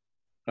year.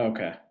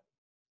 Okay.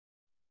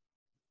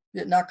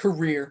 Yeah, not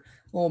career.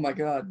 Oh my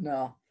God,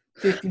 no.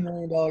 $50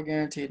 million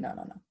guaranteed. No.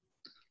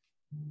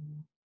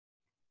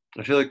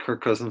 I feel like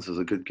Kirk Cousins is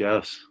a good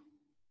guess.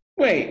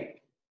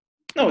 Wait.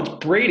 No, it's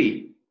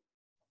Brady.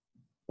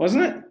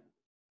 Wasn't it?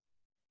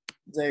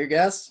 Is that your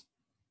guess?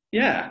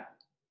 Yeah.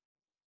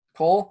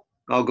 Cole?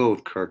 I'll go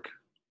with Kirk.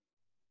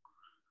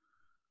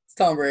 It's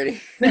Tom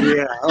Brady.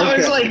 Yeah, I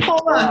was like,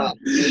 hold on.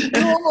 You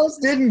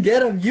almost didn't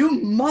get him. You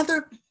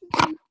mother.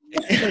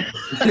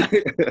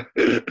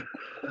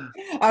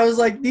 I was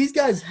like, these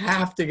guys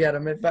have to get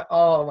him.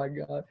 Oh my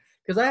God.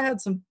 Because I had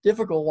some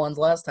difficult ones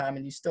last time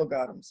and you still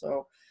got him.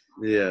 So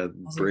yeah,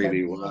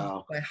 Brady. by,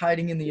 Wow. By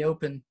hiding in the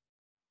open.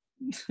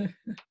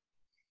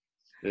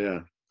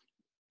 Yeah.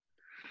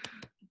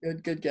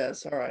 Good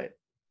guess. All right.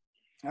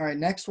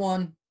 Next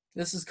one.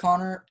 This is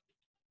Connor.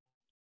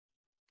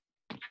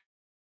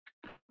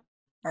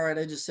 All right,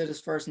 I just said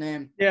his first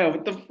name. Yeah,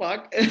 what the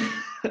fuck?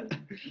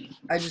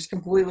 I just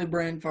completely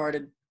brain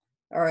farted.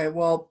 All right,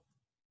 well,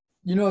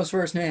 you know his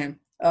first name.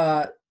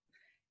 8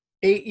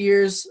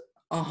 years,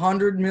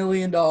 $100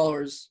 million.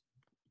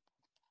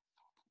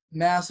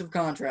 Massive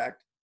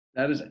contract.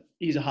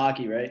 He's a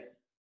hockey, right?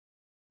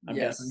 I'm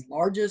yes, guessing.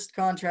 largest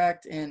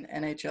contract in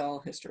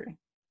NHL history.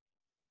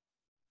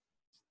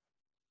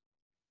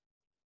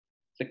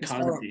 Is it Connor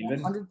He scored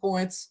David? 100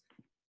 points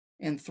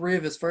in 3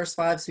 of his first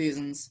 5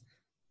 seasons.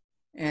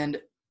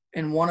 And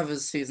in one of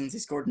his seasons, he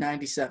scored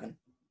 97.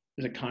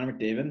 Is it Connor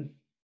McDavid?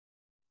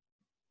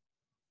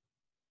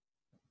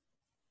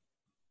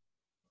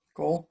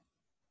 Cole?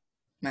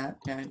 Matt?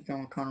 Yeah, you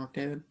going with Connor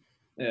McDavid?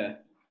 Yeah.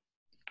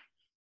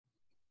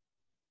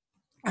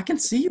 I can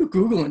see you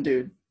Googling,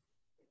 dude.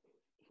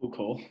 Who,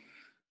 Cole?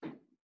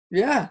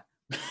 Yeah.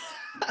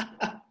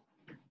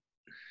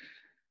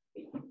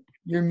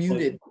 You're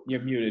muted.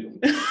 You're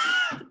muted.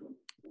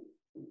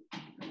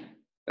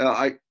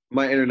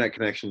 My internet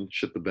connection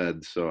shit the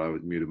bed, so I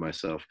muted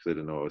myself because I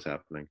didn't know what was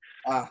happening.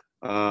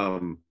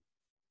 I'm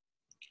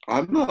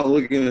not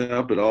looking it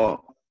up at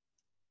all.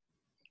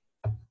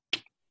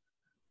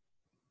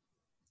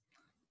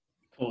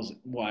 Cole's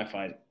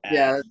Wi-Fi.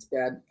 Yeah, that's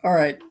bad. All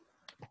right.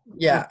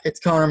 Yeah, it's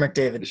Connor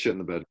McDavid. Shit in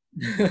the bed.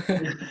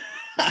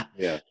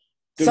 Yeah.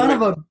 Son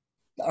of a.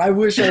 I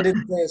wish I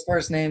didn't say his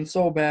first name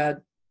so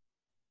bad.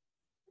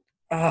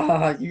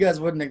 You guys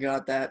wouldn't have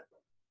got that.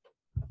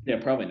 Yeah,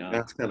 probably not.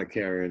 That's kind of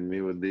carrying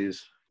me with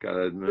these.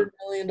 Gotta admit. $100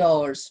 million.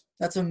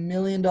 That's $1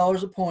 million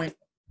a point.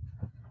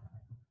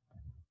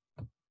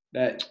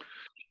 That's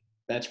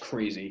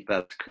crazy.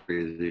 That's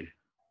crazy.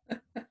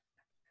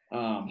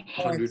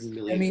 $100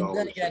 million. I mean,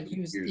 then again,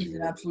 he's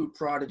an absolute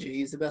prodigy.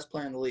 He's the best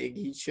player in the league.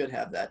 He should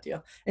have that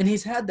deal. And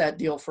he's had that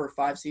deal for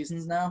 5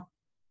 seasons now.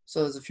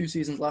 So there's a few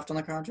seasons left on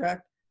the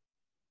contract.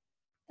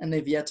 And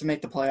they've yet to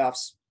make the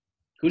playoffs.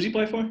 Who's he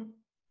play for?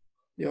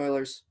 The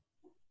Oilers.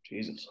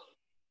 Jesus.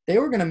 They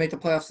were going to make the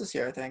playoffs this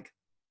year, I think.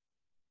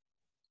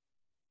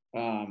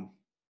 Yeah.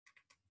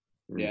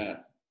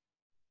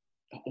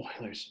 The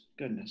Oilers.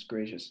 Goodness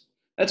gracious.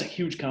 That's a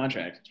huge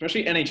contract,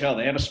 especially NHL.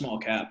 They have a small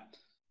cap.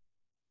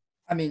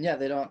 I mean, yeah,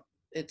 they don't.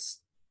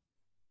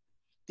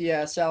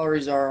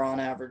 Salaries are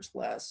on average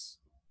less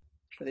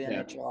for the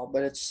NHL,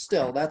 but it's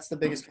still, that's the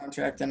biggest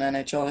contract in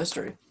NHL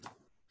history.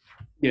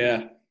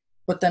 Yeah.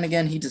 But then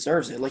again, he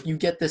deserves it. Like, you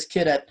get this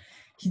kid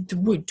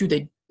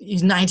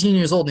he's 19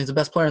 years old and he's the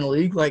best player in the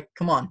league. Like,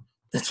 come on.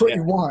 That's what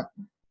you want.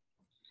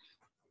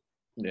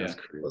 Yeah.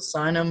 We'll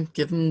sign him,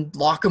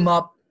 lock him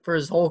up for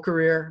his whole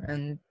career,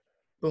 and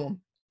boom,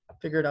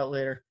 figure it out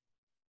later.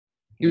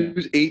 He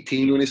was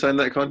 18 when he signed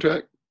that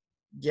contract?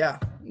 Yeah.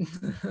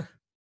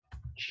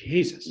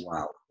 Jesus.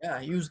 Wow. Yeah,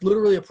 he was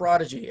literally a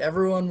prodigy.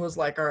 Everyone was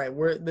like, all right,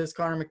 we're this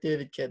Connor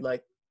McDavid kid,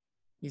 like,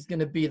 he's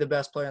gonna be the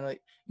best player. And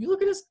like, you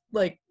look at his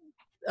like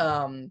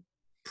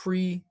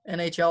pre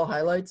NHL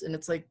highlights, and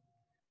it's like,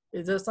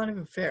 that's not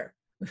even fair.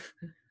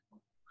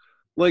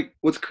 Like,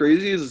 what's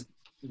crazy is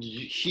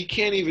he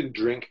can't even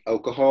drink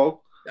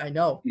alcohol, I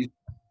know.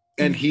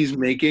 and he's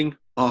making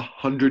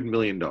 $100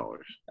 million.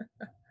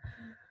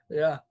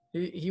 Yeah,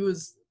 he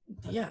was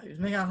making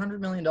 $100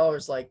 million.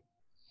 Like,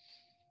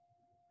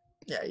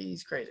 yeah,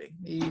 he's crazy.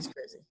 He's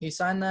crazy. He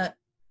signed that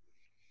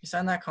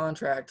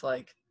contract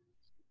like,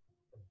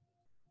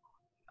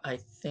 I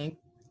think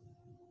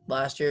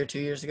last year, 2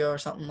 years ago, or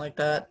something like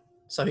that.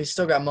 So he's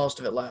still got most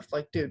of it left.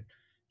 Like, dude,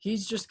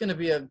 he's just gonna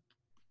be a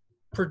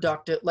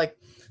productive. Like,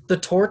 the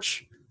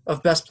torch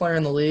of best player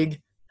in the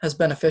league has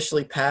been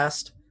officially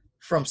passed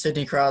from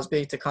Sidney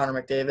Crosby to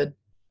Connor McDavid.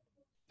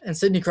 And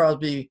Sidney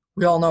Crosby,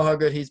 we all know how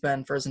good he's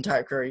been for his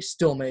entire career. He's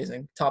still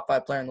amazing, top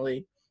 5 player in the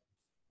league.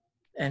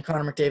 And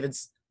Connor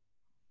McDavid's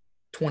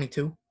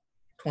 22,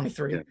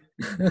 23.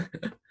 Yeah.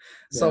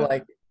 So, Yeah.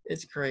 like,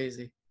 it's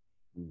crazy.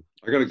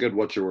 I got a good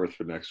what's your worth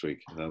for next week.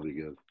 That'll be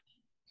good.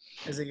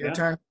 Is it your Yeah.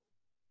 turn?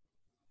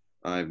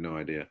 I have no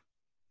idea.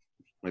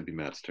 Might be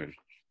Matt's turn.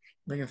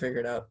 We can figure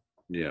it out.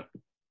 Yeah.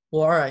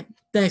 Well, all right.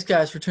 Thanks,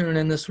 guys, for tuning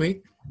in this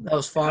week. That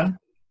was fun.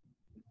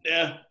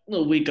 Yeah, a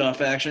little week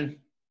off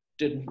action.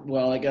 Did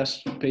well, I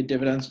guess. Paid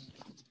dividends.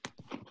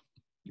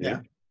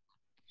 Yeah.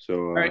 So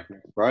right.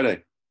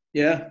 Friday.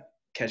 Yeah.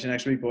 Catch you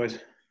next week, boys.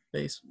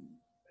 Peace.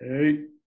 Hey.